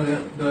 or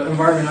the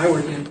environment I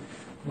work in,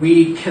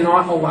 we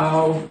cannot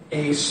allow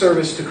a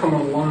service to come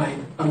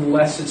online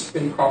unless it's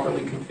been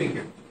properly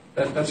configured.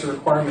 That's a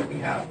requirement we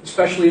have,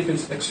 especially if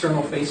it's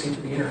external facing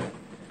to the internet.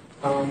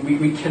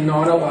 We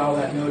cannot allow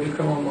that node to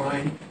come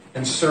online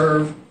and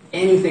serve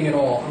anything at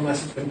all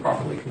unless it's been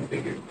properly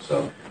configured.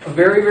 So a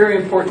very, very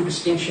important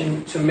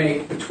distinction to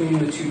make between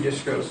the two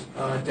distros,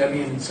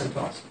 Debian and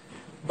CentOS.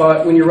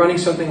 But when you're running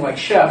something like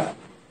Chef,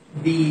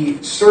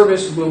 the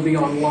service will be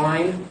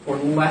online for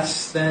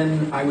less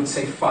than, I would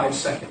say, 5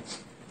 seconds.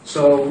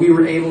 So we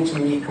were able to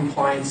meet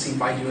compliancy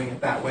by doing it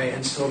that way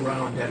and still run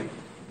on Debian.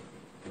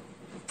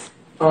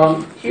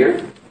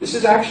 Here, this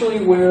is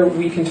actually where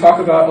we can talk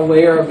about a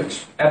layer of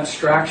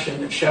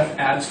abstraction that Chef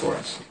adds for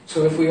us.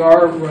 So if we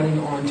are running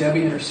on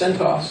Debian or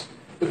CentOS,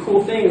 the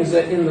cool thing is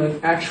that in the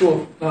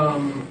actual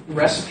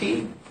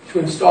recipe to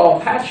install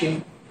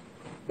Apache,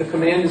 the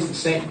command is the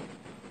same.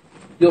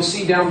 You'll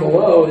see down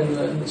below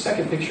in the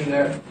second picture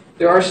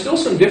there are still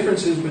some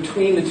differences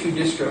between the two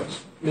distros.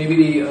 Maybe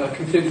the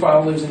config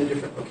file lives in a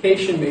different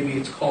location, maybe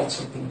it's called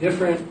something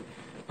different.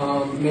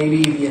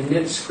 Maybe the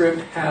init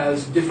script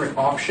has different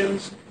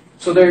options.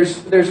 So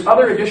there's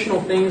other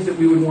additional things that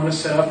we would want to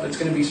set up that's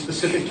going to be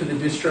specific to the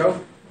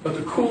distro. But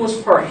the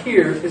coolest part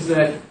here is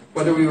that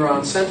whether we were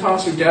on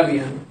CentOS or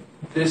Debian,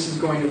 this is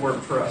going to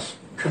work for us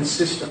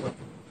consistently.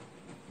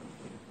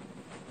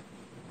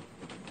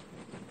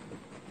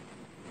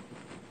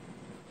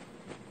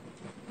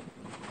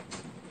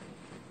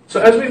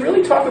 So as we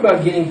really talk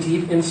about getting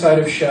deep inside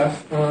of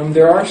Chef,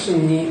 there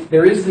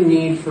is the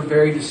need for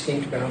very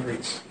distinct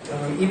boundaries.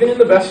 Even in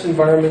the best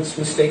environments,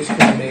 mistakes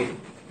can be made.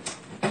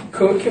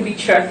 Code can be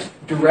checked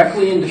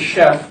directly into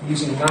Chef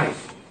using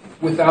knife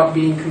without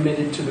being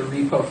committed to the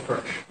repo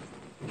first.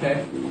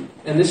 Okay?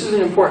 And this is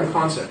an important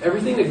concept.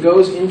 Everything that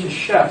goes into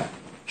Chef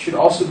should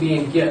also be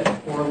in Git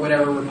or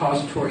whatever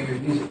repository you're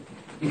using.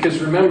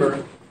 Because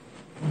remember,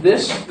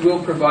 this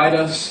will provide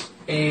us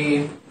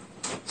a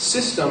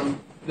system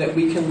that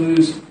we can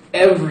lose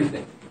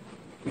everything.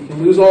 We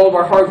can lose all of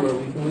our hardware.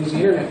 We can lose the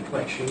internet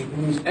connection. We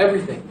can lose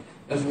everything.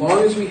 As long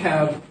as we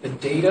have the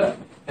data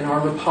and our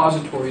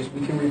repositories,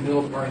 we can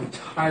rebuild our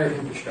entire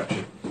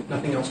infrastructure.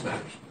 Nothing else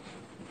matters.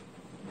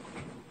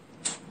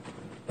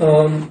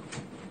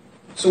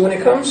 So when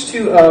it comes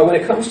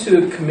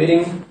to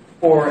committing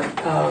or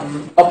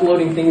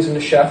uploading things into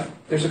Chef,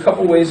 there's a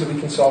couple ways that we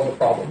can solve the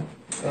problem.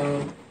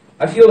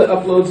 I feel that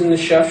uploads into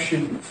Chef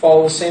should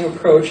follow the same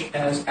approach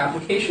as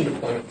application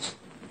deployments.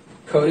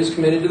 Code is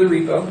committed to the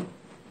repo,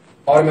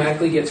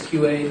 automatically gets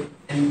QA'd,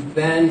 and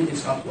then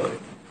is uploaded.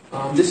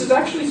 This is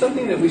actually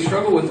something that we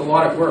struggle with a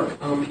lot at work.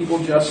 People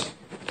just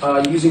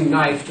using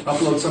knife to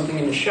upload something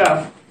into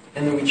Chef,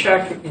 and then we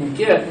check in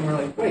Git, and we're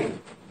like, wait,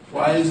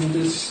 why is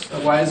this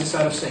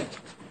out of sync?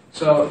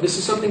 So this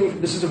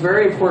is a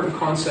very important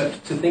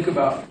concept to think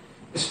about,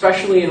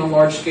 especially in a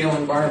large-scale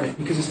environment,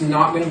 because it's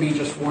not going to be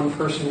just one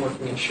person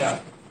working in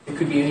Chef. It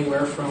could be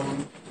anywhere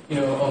from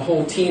a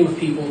whole team of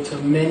people to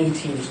many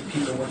teams of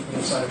people working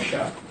inside of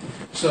Chef.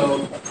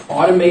 So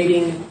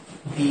automating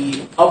the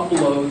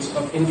uploads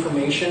of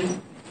information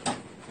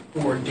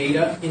or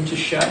data into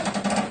Chef,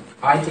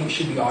 I think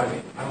should be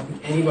automated. I don't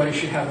think anybody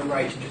should have the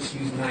right to just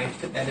use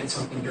knife to edit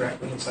something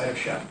directly inside of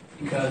Chef,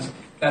 because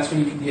that's when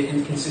you can get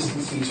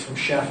inconsistencies from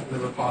Chef in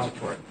the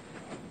repository.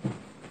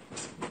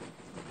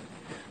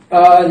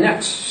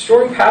 Next,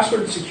 storing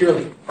passwords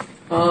securely.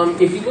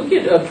 If you look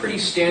at a pretty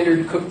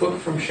standard cookbook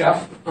from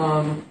Chef,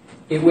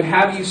 it would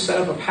have you set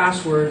up a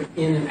password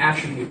in an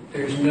attribute.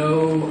 There's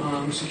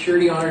no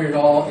security on it at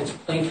all. It's a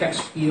plain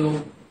text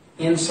field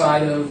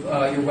inside of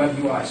your web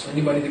UI. So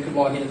anybody that could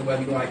log into the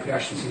web UI could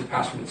actually see the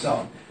password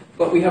itself.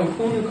 But we have a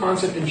cool new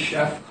concept in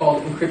Chef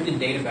called encrypted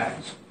data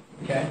bags.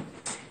 Okay?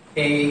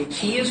 A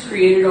key is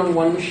created on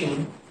one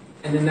machine,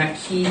 and then that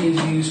key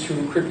is used to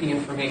encrypt the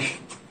information.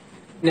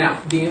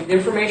 Now, the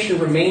information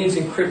remains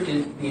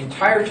encrypted the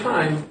entire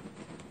time,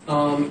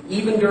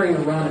 even during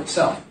the run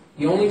itself.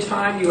 The only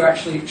time you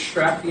actually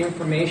extract the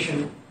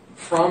information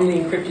from the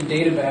encrypted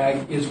data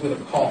bag is with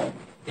a call.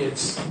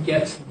 It's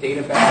get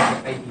data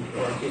bag ID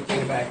or get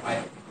data bag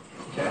item.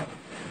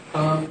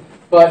 Okay?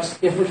 But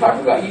if we're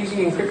talking about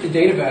using encrypted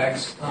data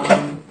bags,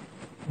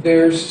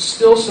 there's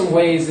still some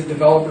ways that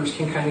developers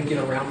can kind of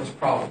get around this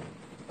problem.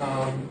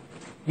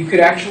 You could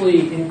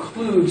actually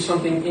include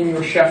something in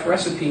your Chef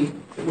recipe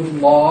that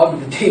would log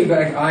the data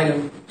bag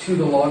item to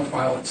the log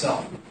file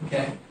itself.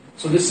 Okay?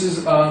 So this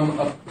is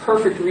a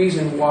perfect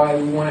reason why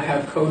we want to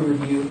have code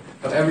review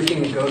of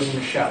everything that goes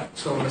into Chef.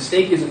 So a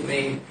mistake isn't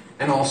made,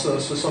 and also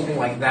so something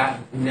like that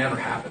never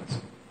happens.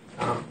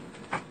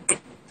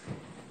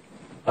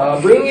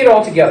 Bringing it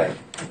all together.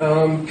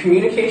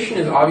 Communication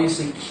is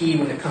obviously key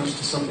when it comes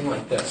to something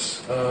like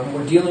this.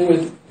 We're dealing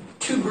with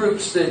two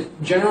groups that,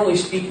 generally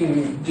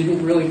speaking,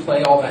 didn't really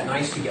play all that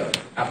nice together.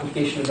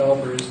 Application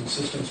developers and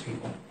systems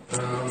people.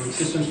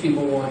 Systems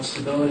people want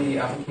stability,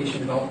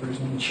 application developers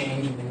need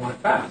change, and they want it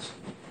fast.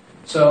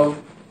 So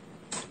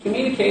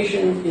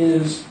communication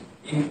is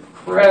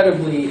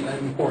incredibly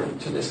important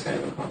to this kind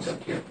of a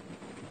concept here.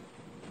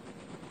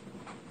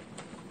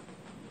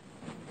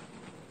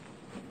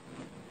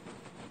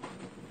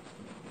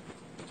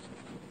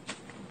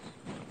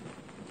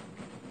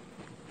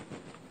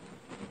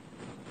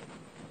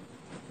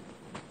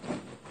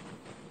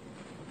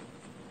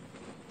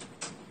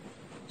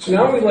 So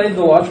now we laid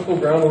the logical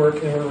groundwork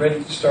and we're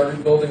ready to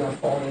start building our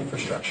fallen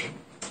infrastructure.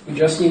 We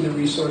just need the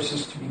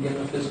resources to begin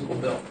the physical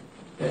build.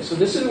 Okay, so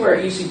this is where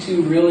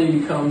EC2 really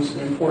becomes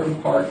an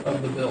important part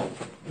of the build.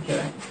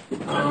 Okay,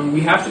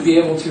 we have to be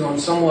able to, on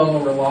some level,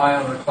 rely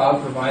on our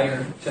cloud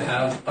provider to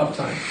have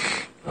uptime.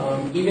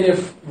 Even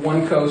if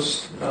one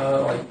coast,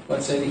 like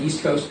let's say the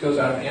East Coast, goes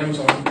out of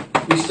Amazon,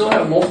 we still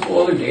have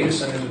multiple other data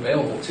centers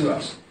available to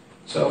us.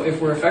 So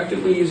if we're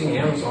effectively using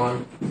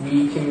Amazon,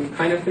 we can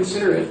kind of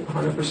consider it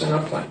 100%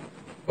 uptime.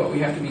 But we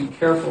have to be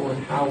careful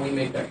in how we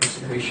make that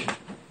consideration,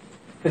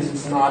 because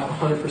it's not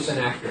 100%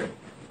 accurate.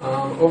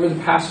 Over the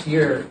past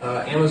year,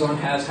 Amazon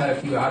has had a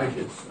few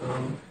outages.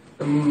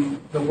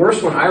 The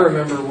worst one I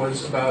remember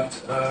was about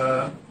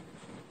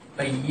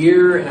a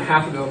year and a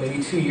half ago,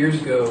 maybe 2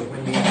 years ago,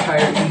 when the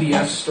entire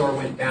EBS store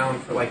went down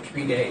for like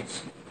 3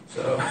 days.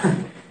 So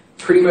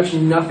pretty much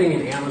nothing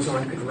in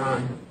Amazon could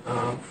run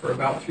for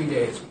about 3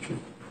 days, which was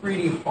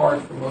pretty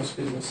hard for most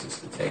businesses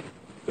to take.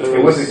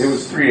 It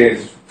was 3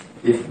 days.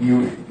 If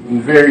you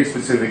very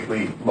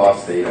specifically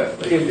lost data,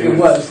 like, It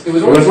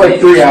was like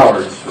 3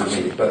 hours for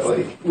me, but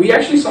like we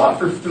actually saw it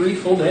for 3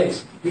 full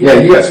days. yeah,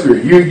 you got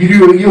screwed.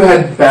 You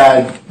had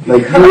bad,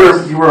 like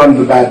you were on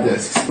the bad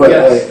discs, but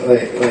Yes.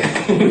 like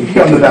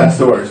you on the bad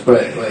stores,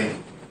 but like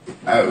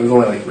it was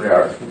only like 3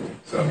 hours for me.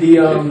 So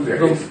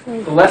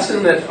The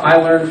lesson that I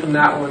learned from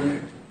that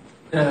one,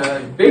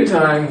 big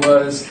time,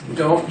 was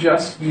don't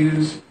just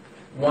use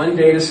one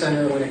data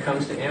center when it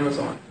comes to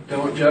Amazon.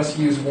 Don't just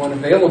use one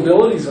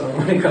availability zone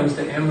when it comes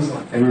to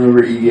Amazon. And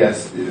remember,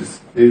 EDS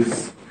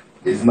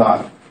is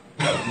not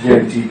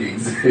guaranteed to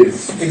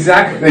exist.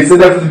 Exactly. They said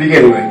that from the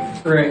beginning.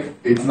 Like, Right.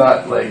 it's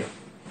not like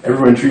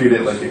everyone treated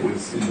it like it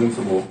was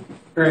invincible.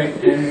 Right.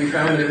 And we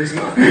found it was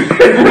not.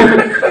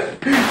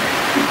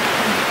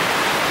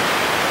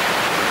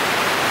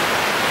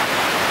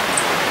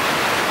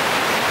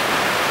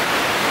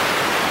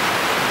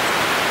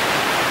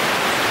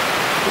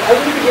 As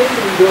we begin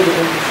to rebuild the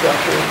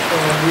infrastructure,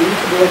 we need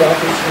to build out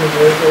this in a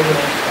very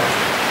organized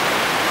fashion.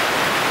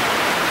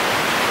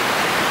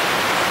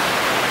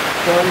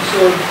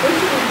 So the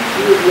first thing we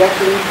do is we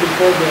actually need to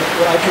build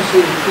what I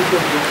consider the proof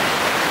of work.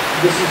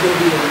 This is going to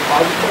be a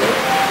repository,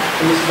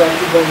 and this is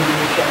actually going to be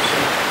a chef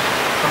server.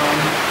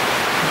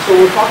 So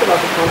we'll talk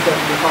about the concept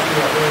we're talking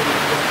about earlier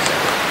in just a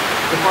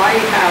second. If I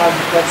have,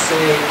 let's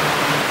say,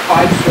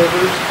 5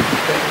 servers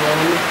that run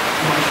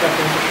my chef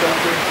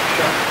infrastructure,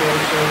 chef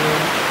core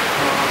server,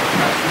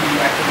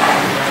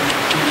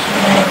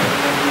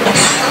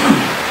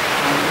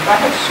 if I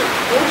have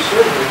 4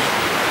 servers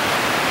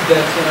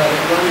that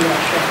run that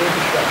chef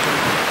infrastructure,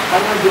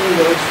 how am I doing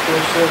those 4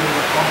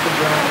 servers off the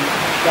ground?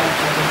 Chef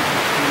doesn't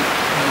compute.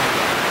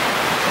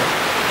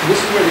 So this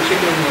is where the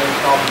chicken and egg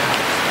problem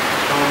happens.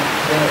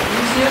 The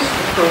easiest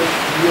approach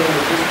to dealing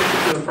with this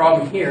particular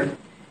problem here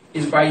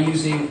is by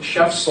using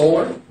Chef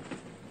Solar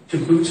to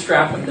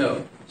bootstrap a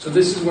node. So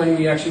this is when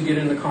we actually get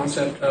into the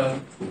concept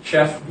of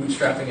Chef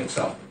bootstrapping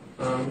itself.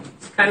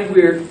 It's kind of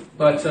weird,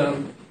 but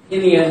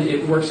in the end,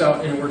 it works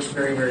out and it works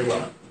very, very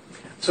well.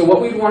 So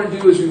what we'd want to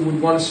do is we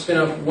would want to spin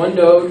up one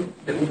node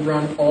that would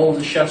run all of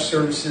the Chef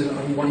services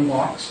on one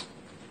box.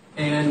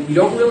 And we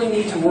don't really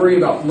need to worry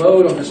about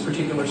load on this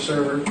particular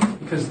server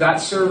because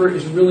that server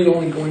is really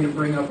only going to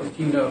bring up a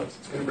few nodes.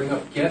 It's going to bring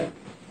up Git,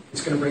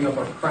 it's going to bring up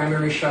our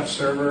primary Chef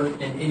server,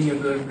 and any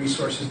of the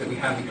resources that we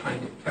have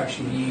behind it,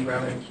 CacheDB,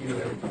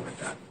 RabbitMQ, everything like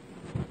that.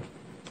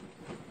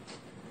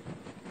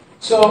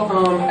 So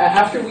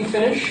after we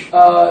finish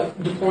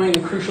deploying the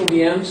crucial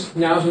VMs,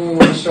 now is when we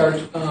want to start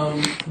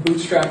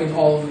bootstrapping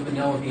all of the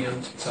vanilla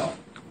VMs itself.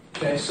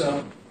 Okay,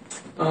 so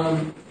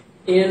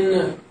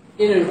in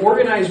an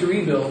organized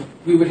rebuild,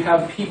 we would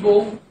have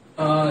people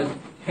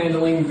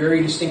handling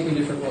very distinctly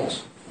different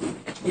roles.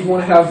 You'd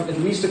want to have at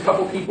least a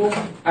couple people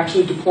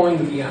actually deploying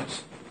the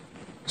VMs.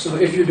 So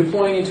if you're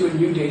deploying into a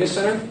new data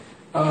center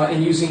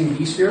and using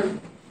vSphere,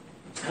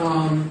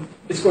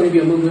 it's going to be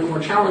a little bit more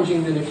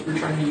challenging than if you're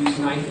trying to use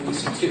 9th and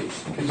EC2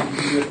 because you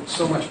can do it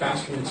so much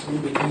faster and it's a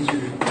little bit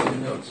easier to deploy the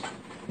nodes.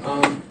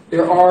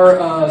 There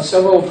are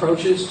several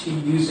approaches to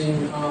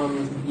using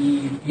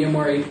the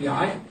VMware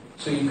API.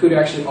 So you could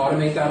actually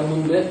automate that a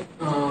little bit.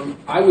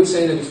 I would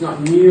say that it's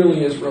not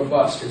nearly as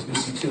robust as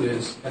EC2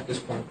 is at this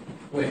point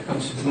when it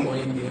comes to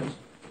deploying VMs.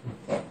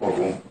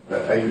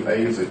 I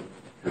use it.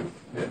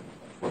 Yeah.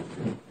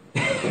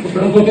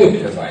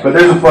 But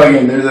there's a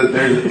plugin. There's a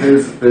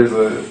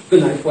the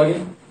knife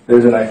plugin.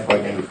 There's a nice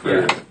plugin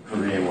for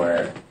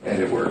VMware,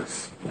 and it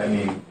works. I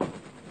mean,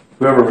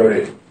 whoever wrote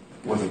it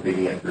wasn't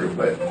thinking it through,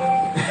 but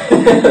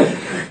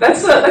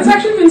that's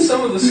actually been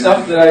some of the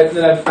stuff that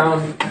I've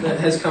found that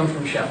has come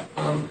from Chef.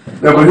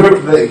 No, but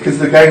because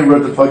the guy who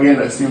wrote the plugin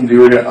assumed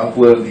you were going to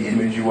upload the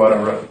image you want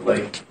to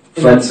like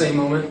in that same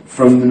moment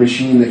from the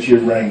machine that you're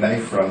running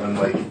knife from, and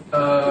like,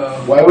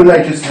 why wouldn't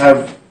I just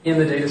have in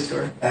the data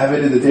store? Have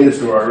it in the data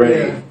store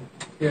already.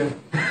 Yeah.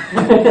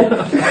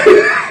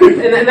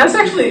 and that's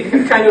actually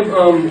kind of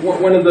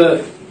one of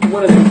the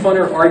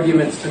funner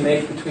arguments to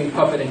make between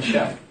Puppet and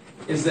Chef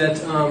is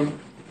that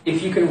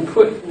if you can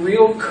put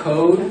real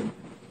code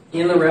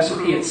in the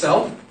recipe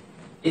itself,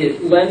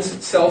 it lends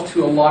itself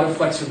to a lot of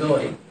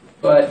flexibility.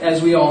 But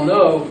as we all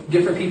know,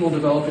 different people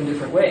develop in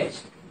different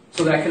ways.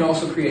 So that can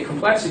also create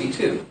complexity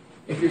too.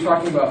 If you're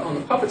talking about on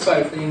the Puppet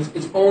side of things,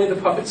 it's only the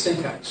Puppet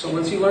syntax. So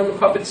once you learn the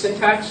Puppet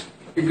syntax,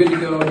 you're good to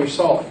go and you're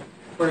solid.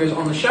 Whereas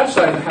on the Chef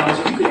side of the house,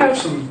 you could have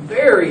some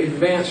very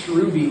advanced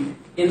Ruby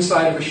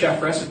inside of a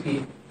Chef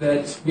recipe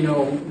that,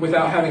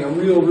 without having a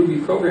real Ruby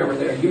programmer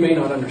there, you may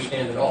not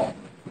understand at all.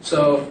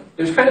 So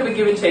there's kind of a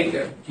give and take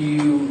there. Do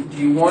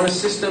you want a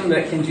system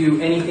that can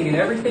do anything and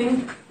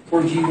everything,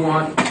 or do you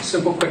want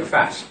simple, quick,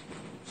 fast?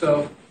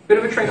 So a bit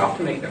of a trade-off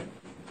to make there.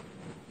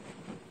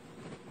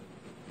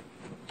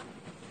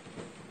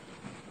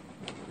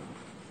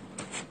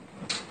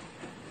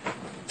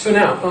 So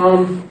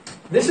now,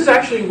 this is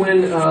actually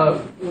when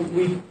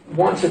we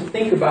want to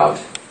think about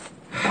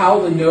how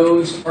the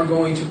nodes are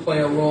going to play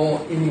a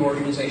role in the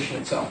organization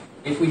itself.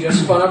 If we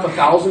just spun up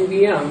 1,000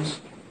 VMs,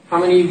 how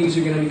many of these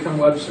are going to become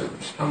web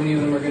servers? How many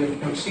of them are going to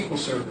become SQL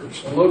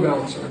servers, a load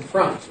balancer in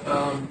front,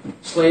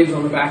 slaves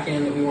on the back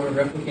end that we want to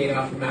replicate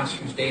out the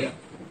master's data?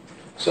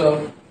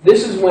 So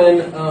this is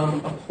when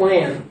a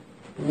plan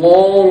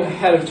long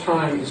ahead of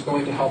time is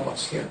going to help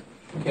us here,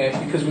 okay?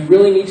 Because we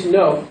really need to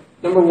know,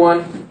 number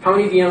one, how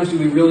many VMs do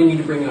we really need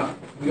to bring up?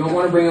 We don't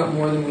want to bring up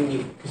more than we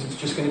need because it's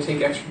just going to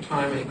take extra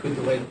time and it could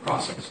delay the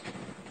process.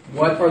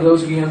 What are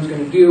those VMs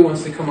going to do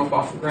once they come up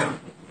off the ground?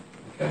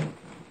 Okay?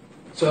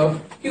 So a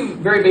few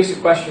very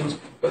basic questions,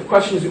 but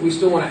questions that we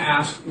still want to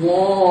ask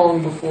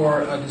long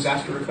before a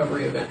disaster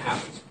recovery event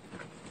happens.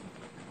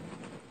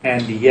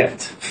 And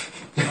yet.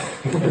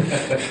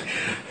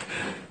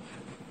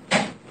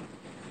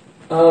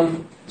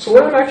 So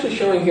what I'm actually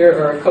showing here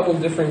are a couple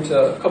different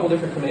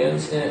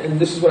commands, and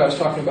this is what I was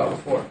talking about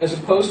before. As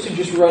opposed to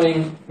just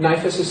running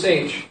knife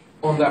SSH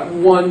on that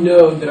one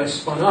node that I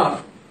spun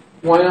up,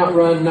 why not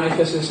run knife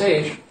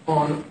SSH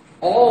on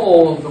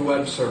all of the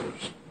web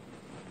servers?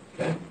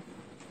 Okay.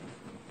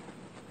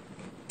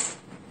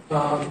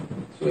 So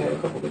we have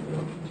a couple different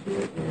options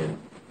here. And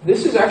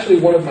this is actually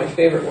one of my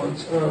favorite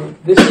ones.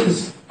 This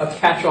is a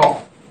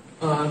catch-all.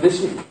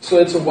 So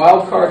it's a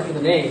wildcard for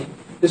the name.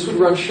 This would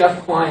run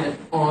Chef Client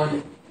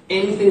on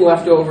anything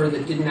left over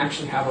that didn't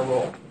actually have a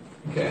role.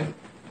 Okay.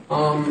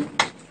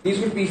 These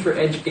would be for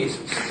edge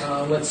cases.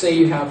 Let's say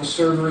you have a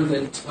server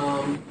that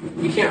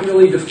you can't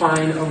really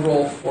define a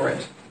role for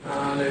it.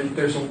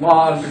 There's a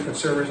lot of different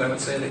servers, I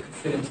would say, that could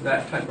fit into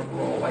that type of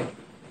role. Like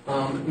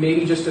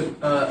maybe just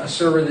a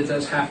server that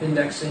does half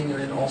indexing and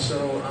then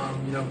also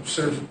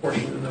serves a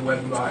portion of the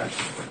web UI or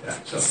something like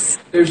that. So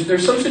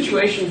there's some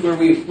situations where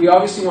we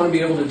obviously want to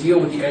be able to deal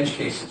with the edge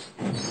cases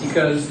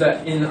because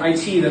that in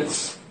IT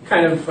that's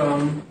kind of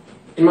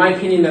in my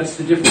opinion that's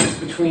the difference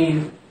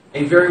between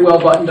a very well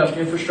buttoned up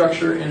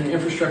infrastructure and an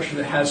infrastructure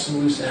that has some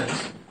loose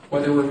ends,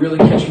 whether we're really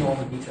catching all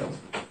the details.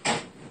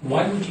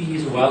 Why would you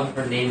use a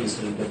wildcard name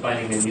instead of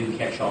defining a new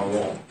catch-all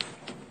role?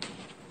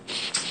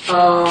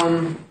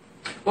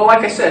 Well,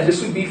 like I said,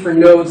 this would be for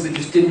nodes that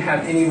just didn't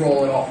have any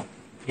role at all.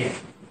 Yeah.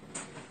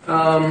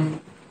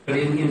 But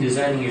in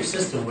designing your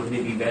system, wouldn't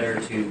it be better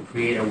to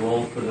create a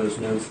role for those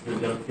nodes that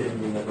don't fit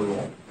in another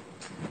role?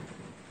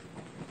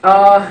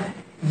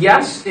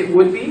 Yes, it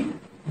would be.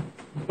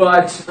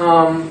 But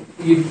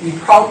you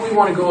probably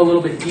want to go a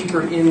little bit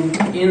deeper in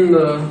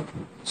the...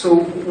 So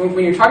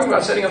when you're talking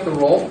about setting up the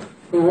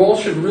role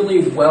should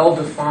really well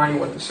define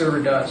what the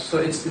server does. So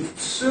it's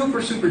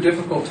super, super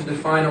difficult to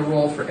define a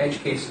role for edge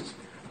cases.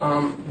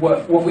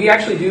 What we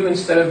actually do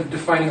instead of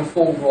defining a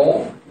full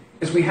role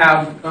is we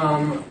have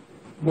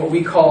what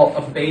we call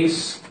a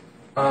base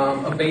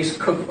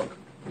cookbook.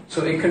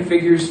 So it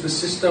configures the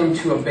system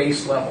to a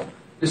base level.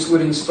 This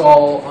would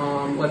install,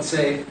 let's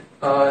say,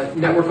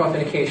 network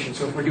authentication.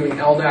 So if we're doing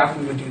LDAP,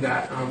 we would do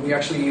that. We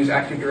actually use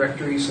Active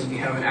Directory, so we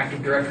have an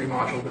Active Directory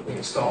module that we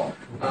install.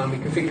 We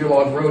configure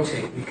log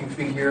rotate. We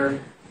configure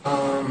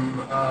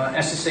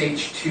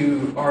SSH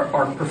to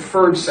our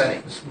preferred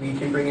settings. We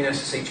can bring in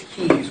SSH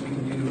keys. We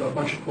can do a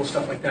bunch of cool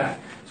stuff like that.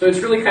 So it's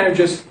really kind of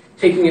just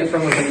taking it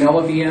from a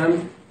vanilla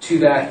VM to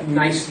that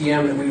nice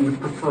VM that we would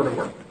prefer to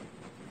work with.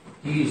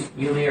 Do you use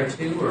Unlayer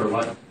 2 or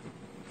what?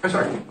 I'm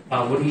sorry?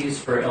 What do you use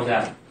for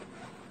LDAP?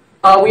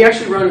 We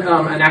actually run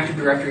an Active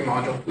Directory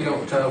module. We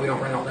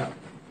don't run all that.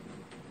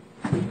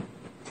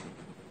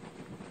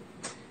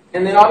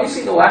 And then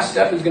obviously the last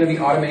step is going to be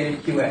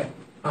automated QA.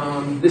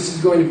 This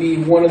is going to be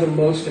one of the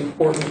most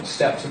important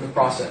steps in the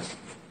process.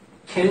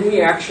 Can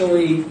we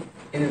actually,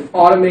 in an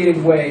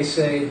automated way,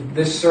 say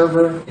this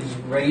server is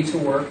ready to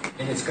work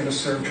and it's going to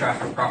serve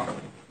traffic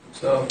properly?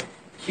 So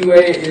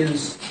QA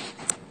is,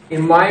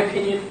 in my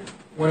opinion,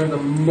 one of the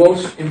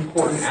most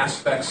important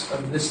aspects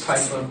of this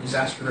type of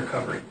disaster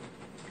recovery.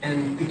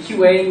 And the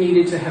QA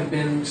needed to have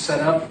been set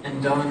up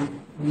and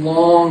done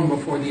long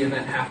before the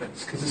event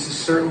happens, because this is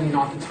certainly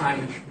not the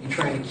time to be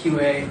trying to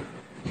QA,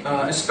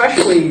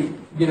 especially,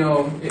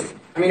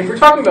 if we're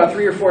talking about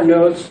 3 or 4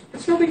 nodes,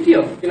 it's no big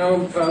deal.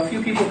 A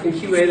few people can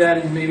QA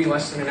that in maybe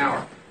less than an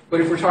hour.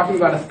 But if we're talking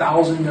about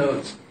 1,000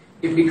 nodes,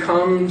 it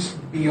becomes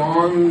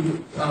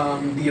beyond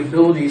the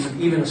abilities of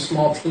even a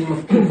small team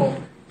of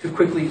people to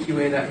quickly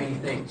QA that many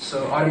things.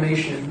 So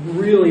automation is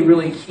really,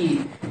 really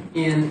key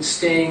in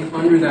staying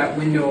under that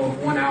window of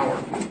 1 hour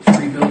to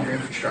rebuild your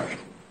infrastructure.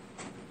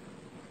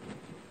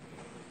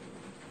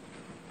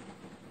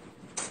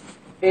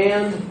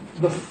 And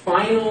the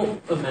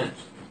final event,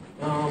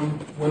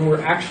 when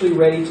we're actually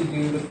ready to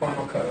do the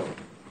final cutover.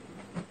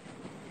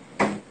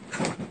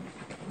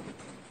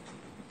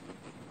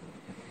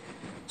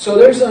 So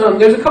there's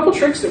a couple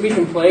tricks that we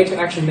can play to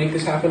actually make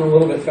this happen a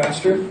little bit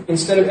faster.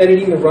 Instead of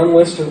editing the run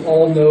list of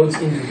all nodes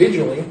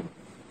individually,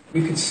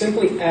 we could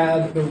simply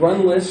add the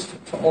run list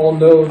to all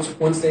nodes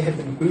once they have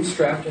been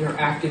bootstrapped and are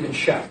active in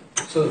Chef.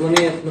 So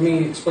let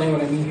me explain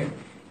what I mean here.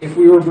 If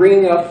we were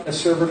bringing up a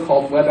server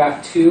called Web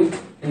App 2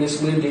 and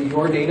this lived in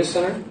your data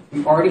center,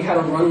 we already had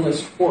a run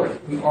list for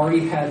it. We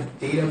already had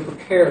data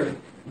prepared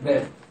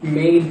that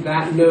made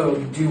that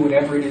node do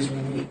whatever it is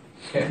we need.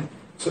 Okay?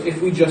 So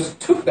if we just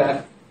took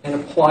that and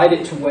applied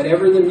it to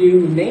whatever the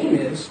new name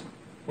is,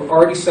 we're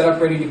already set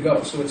up, ready to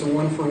go. So it's a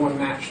one-for-one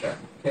match there.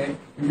 Okay?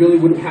 You really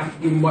wouldn't have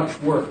to do much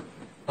work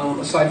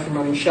aside from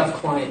running chef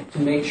client to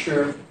make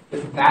sure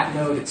that that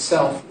node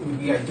itself would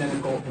be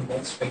identical in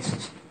both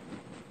spaces.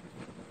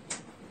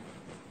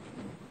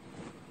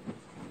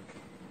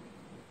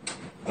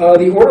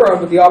 The order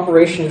of the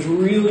operation is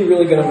really,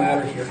 really going to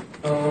matter here.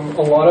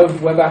 A lot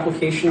of web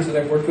applications that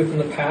I've worked with in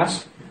the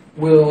past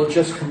will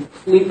just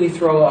completely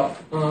throw up.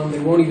 They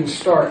won't even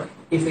start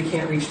if they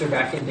can't reach their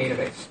backend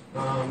database.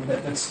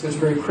 That's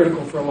very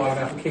critical for a lot of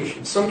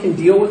applications. Some can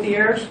deal with the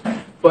errors,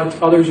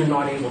 but others are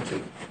not able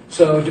to.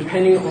 So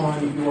depending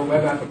on your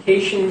web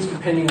applications,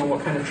 depending on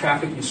what kind of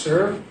traffic you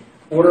serve,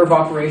 order of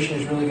operation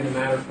is really going to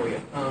matter for you.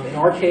 In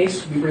our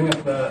case, we bring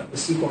up the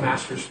SQL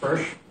masters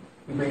first.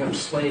 We bring up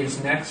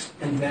slaves next,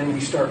 and then we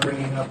start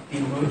bringing up the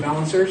load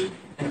balancers.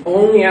 And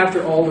only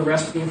after all the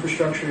rest of the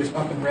infrastructure is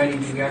up and ready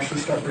do we actually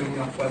start bringing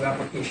up web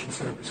application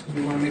servers. Because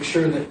we want to make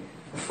sure that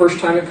the first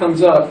time it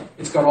comes up,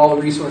 it's got all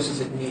the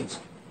resources it needs.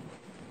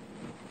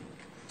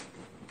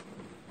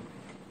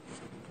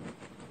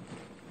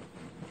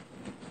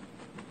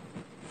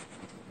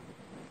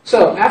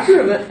 So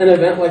after an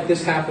event like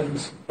this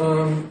happens,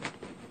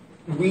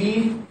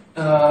 we,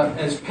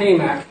 as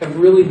PennyMac, have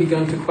really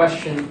begun to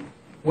question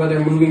whether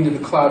moving to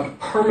the cloud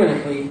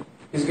permanently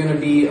is going to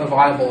be a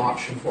viable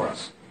option for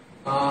us.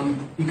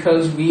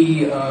 Because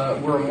we're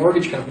a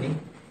mortgage company,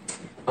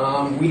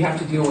 we have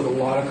to deal with a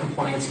lot of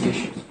compliance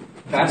issues.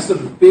 That's the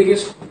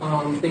biggest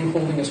thing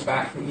holding us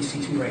back from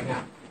EC2 right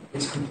now,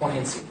 is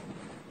compliancy.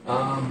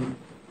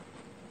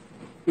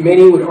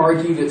 Many would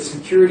argue that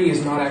security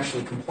is not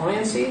actually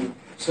compliancy.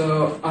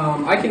 So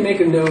I can make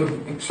a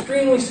node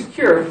extremely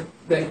secure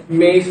that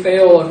may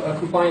fail a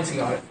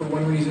compliancy audit for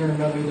one reason or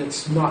another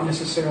that's not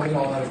necessarily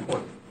all that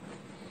important.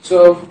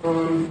 So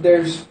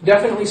there's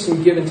definitely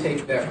some give and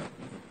take there.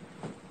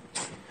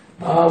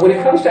 When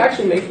it comes to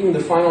actually making the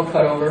final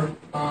cutover,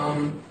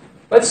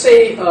 let's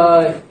say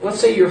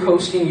you're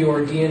hosting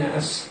your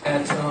DNS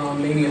at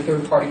maybe a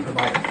third-party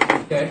provider.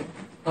 Okay,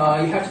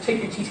 you have to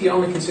take your TTL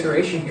into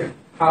consideration here.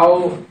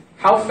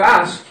 How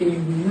fast can you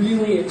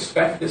really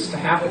expect this to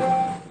happen?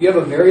 If you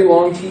have a very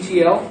long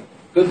TTL,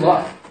 good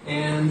luck.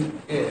 And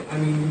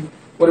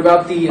what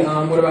about the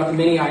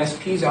many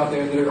ISPs out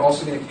there that are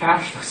also going to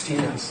cache those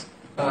DNS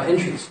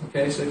entries?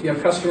 Okay, so if you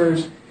have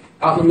customers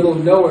out in the middle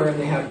of nowhere and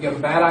you have a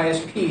bad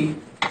ISP,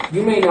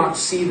 you may not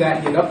see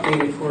that get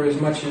updated for as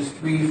much as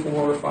 3,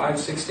 4, 5,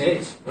 6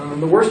 days.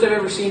 The worst I've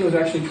ever seen was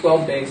actually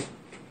 12 days,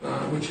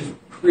 which is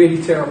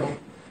pretty terrible.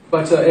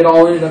 But it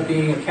all ended up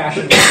being a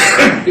caching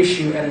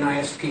issue at an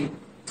ISP.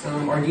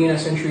 Our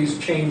DNS entries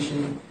changed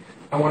in,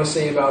 I want to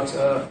say, about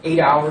 8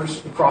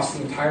 hours across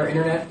the entire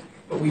internet.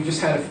 But we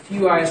just had a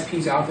few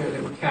ISPs out there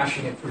that were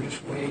caching it for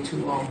just way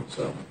too long.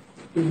 So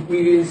we've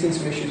even seen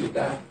some issues with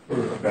that.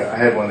 I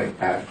had one that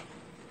cached.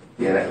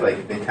 Yeah,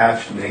 like they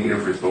cached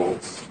negative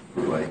results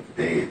for like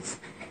days.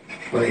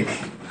 Like,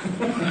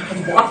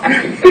 Why?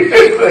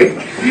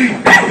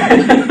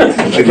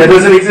 like that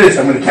doesn't exist.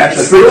 I'm going to cache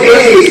that for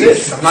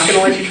days. I'm not going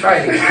to let you try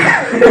it.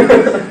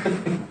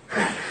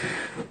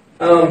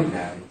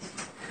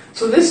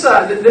 So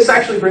this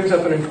actually brings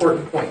up an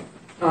important point.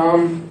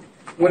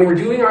 When we're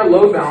doing our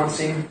load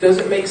balancing, does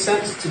it make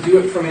sense to do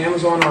it from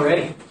Amazon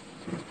already?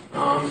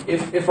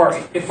 If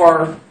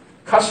our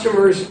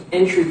customer's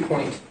entry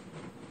point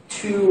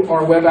to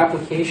our web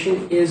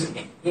application is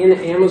in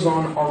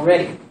Amazon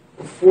already,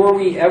 before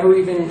we ever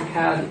even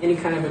had any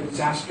kind of a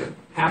disaster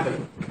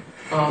happen,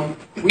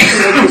 we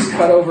can make this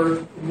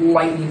cutover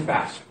lightning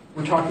fast.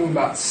 We're talking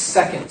about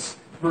seconds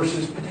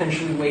versus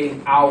potentially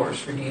waiting hours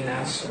for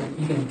DNS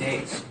or even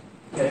days.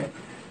 Okay,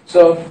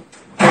 so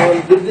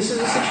this is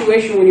a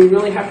situation when you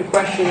really have to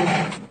question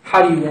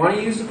how do you want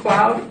to use the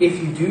cloud,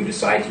 if you do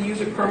decide to use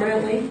it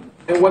permanently,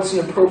 and what's an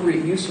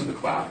appropriate use of the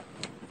cloud.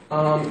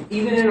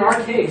 Even in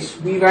our case,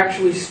 we've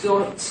actually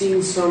still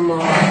seen some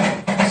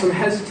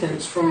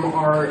hesitance from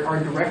our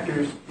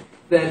directors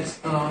that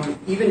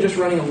even just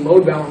running a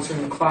load balancer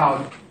in the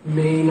cloud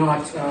may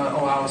not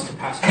allow us to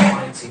pass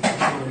compliancy for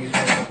some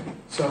reason.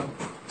 So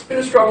it's been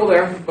a struggle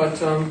there, but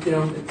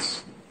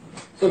it's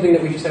something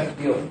that we just have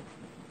to deal with.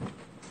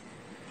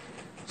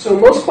 So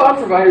most cloud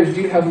providers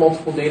do have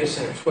multiple data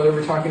centers, whether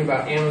we're talking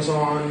about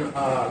Amazon,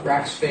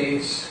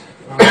 Rackspace,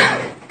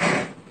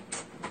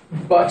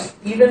 but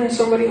even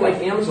somebody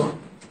like Amazon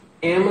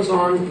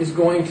is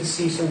going to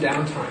see some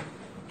downtime.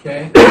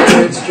 Okay,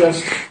 whether it's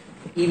just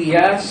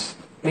EBS,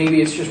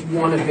 maybe it's just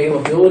one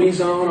availability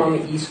zone on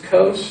the East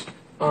Coast.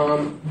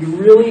 You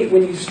really,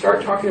 when you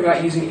start talking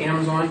about using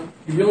Amazon,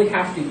 you really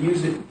have to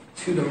use it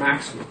to the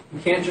maximum. You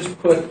can't just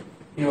put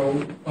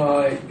your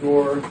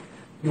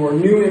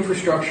new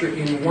infrastructure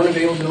in one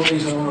availability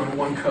zone on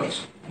one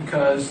coast,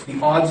 because the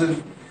odds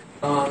of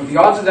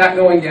that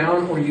going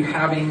down or you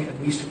having at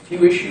least a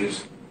few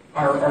issues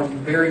are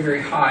very,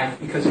 very high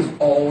because it's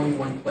all in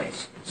one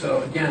place.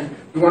 So again,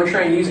 we want to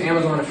try and use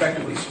Amazon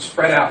effectively, so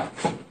spread out,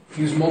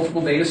 use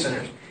multiple data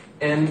centers.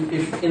 And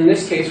if in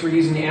this case we're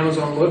using the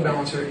Amazon load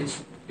balancer,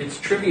 it's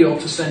trivial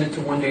to send it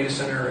to one data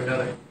center or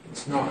another.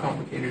 It's not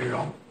complicated at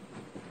all.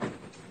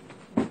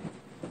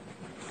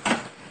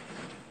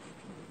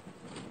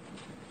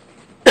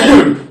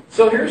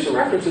 So here's some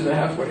references I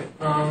have for you.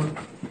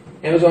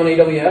 Amazon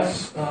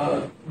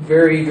AWS,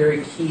 very,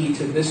 very key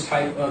to this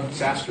type of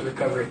disaster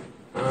recovery.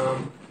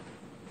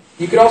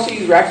 You could also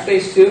use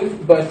Rackspace too,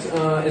 but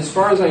as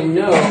far as I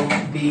know,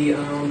 the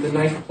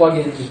Knife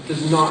plugin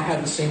does not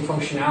have the same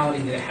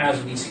functionality that it has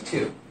with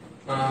EC2.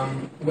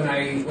 When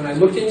I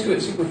looked into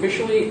it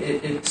superficially,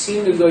 it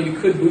seemed as though you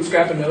could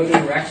bootstrap a node into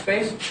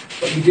Rackspace,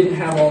 but you didn't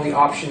have all the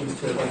options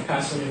to like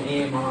pass in an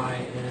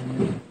AMI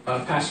and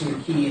pass in your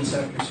key and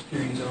set up your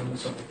security zone and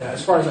stuff like that,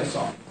 as far as I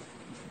saw.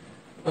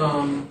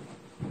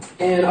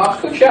 And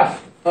Opscode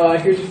Chef,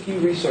 here's a few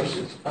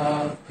resources.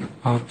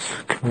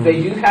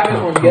 They do have it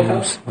on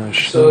GitHub,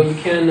 so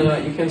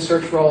you can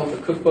search for all of the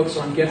cookbooks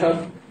on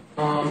GitHub.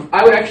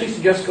 I would actually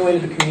suggest going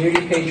to the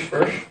community page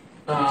first.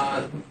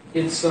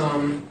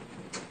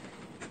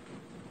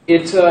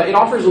 It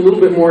offers a little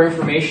bit more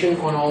information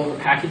on all of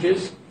the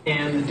packages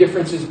and the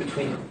differences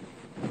between them,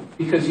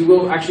 because you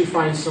will actually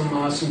find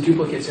some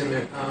duplicates in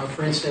there.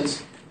 For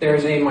instance,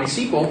 there's a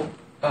MySQL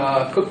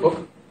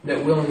cookbook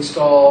that will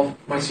install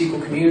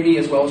MySQL Community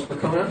as well as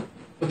Percona,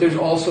 but there's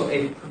also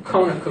a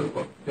Percona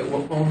cookbook that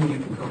will only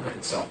do Percona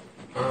itself.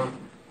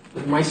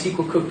 The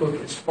MySQL cookbook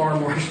is far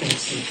more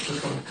expensive than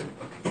the Percona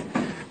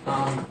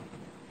cookbook.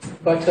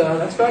 But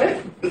that's about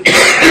it.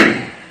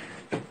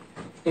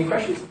 Any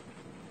questions?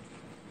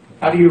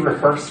 How do you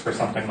rehearse for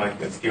something like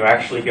this? Do you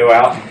actually go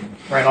out and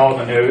run all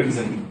the nodes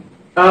and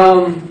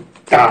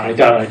die?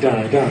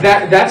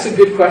 That's a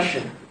good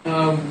question.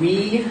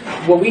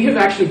 What we have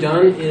actually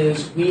done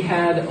is we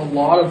had a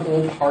lot of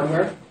old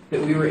hardware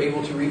that we were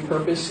able to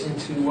repurpose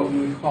into what we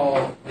would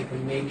call like a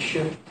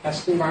makeshift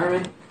test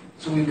environment.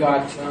 So we've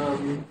got,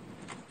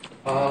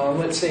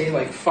 let's say,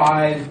 like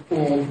 5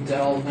 old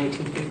Dell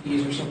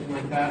 1950s or something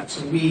like that.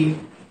 So we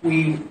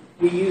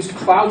used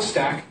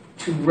CloudStack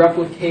to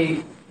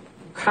replicate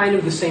kind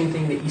of the same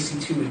thing that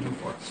EC2 would do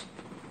for us.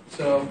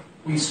 So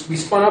we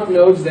spun up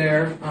nodes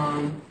there,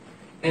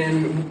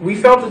 and we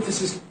felt that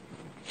this is,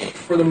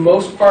 for the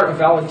most part, a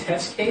valid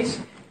test case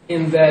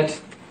in that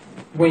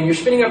when you're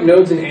spinning up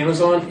nodes in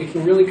Amazon, it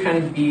can really kind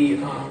of be,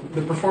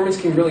 the performance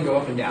can really go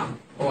up and down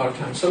a lot of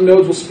times. Some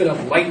nodes will spin up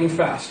lightning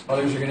fast.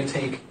 Others are going to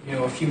take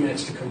a few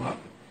minutes to come up.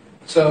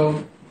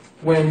 So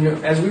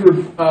as we were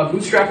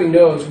bootstrapping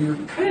nodes, we were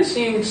kind of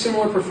seeing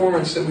similar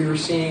performance that we were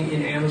seeing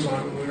in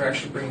Amazon when we were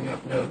actually bringing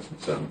up nodes.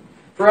 So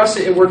for us,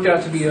 it worked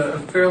out to be a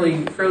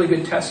fairly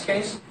good test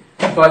case.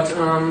 But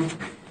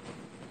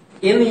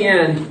in the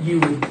end, you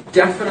would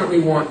definitely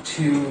want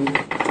to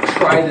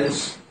try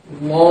this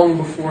long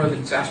before the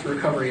disaster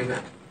recovery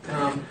event.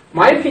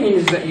 My opinion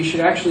is that you should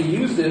actually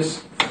use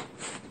this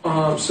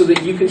so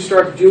that you can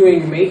start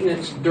doing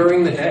maintenance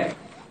during the day.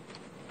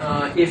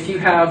 If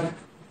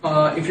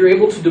you're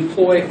able to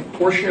deploy a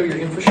portion of your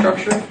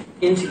infrastructure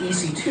into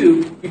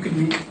EC2, you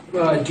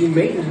could do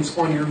maintenance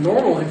on your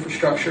normal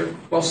infrastructure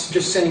while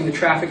just sending the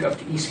traffic up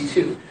to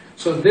EC2.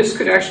 So this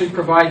could actually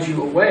provide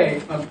you a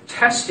way of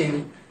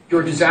testing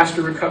your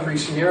disaster recovery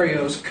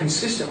scenarios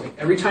consistently.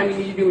 Every time you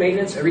need to do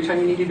maintenance, every time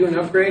you need to do an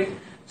upgrade,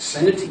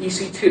 send it to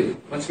EC2.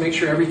 Let's make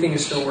sure everything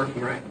is still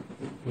working right.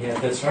 Yeah,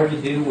 that's hard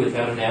to do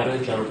without an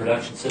outage on a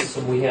production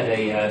system. We had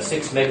a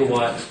 6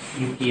 megawatt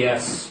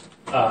UPS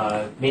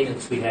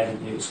maintenance we had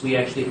to do. So we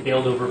actually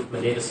failed over from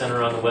a data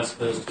center on the West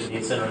Coast to a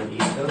data center on the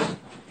East Coast.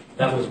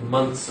 That was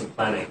months of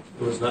planning.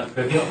 It was not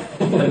trivial.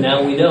 But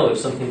now we know if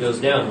something goes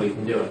down, we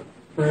can do it.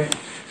 Right.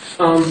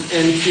 So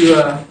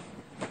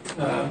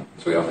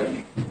we all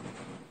finished?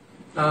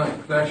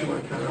 Because I actually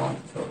want to turn it off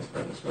to tell this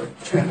part of the story.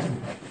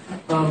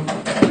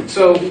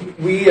 So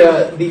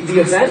the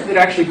event that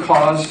actually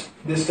caused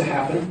this to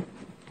happen.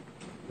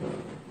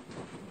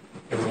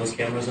 Everyone's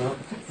cameras off?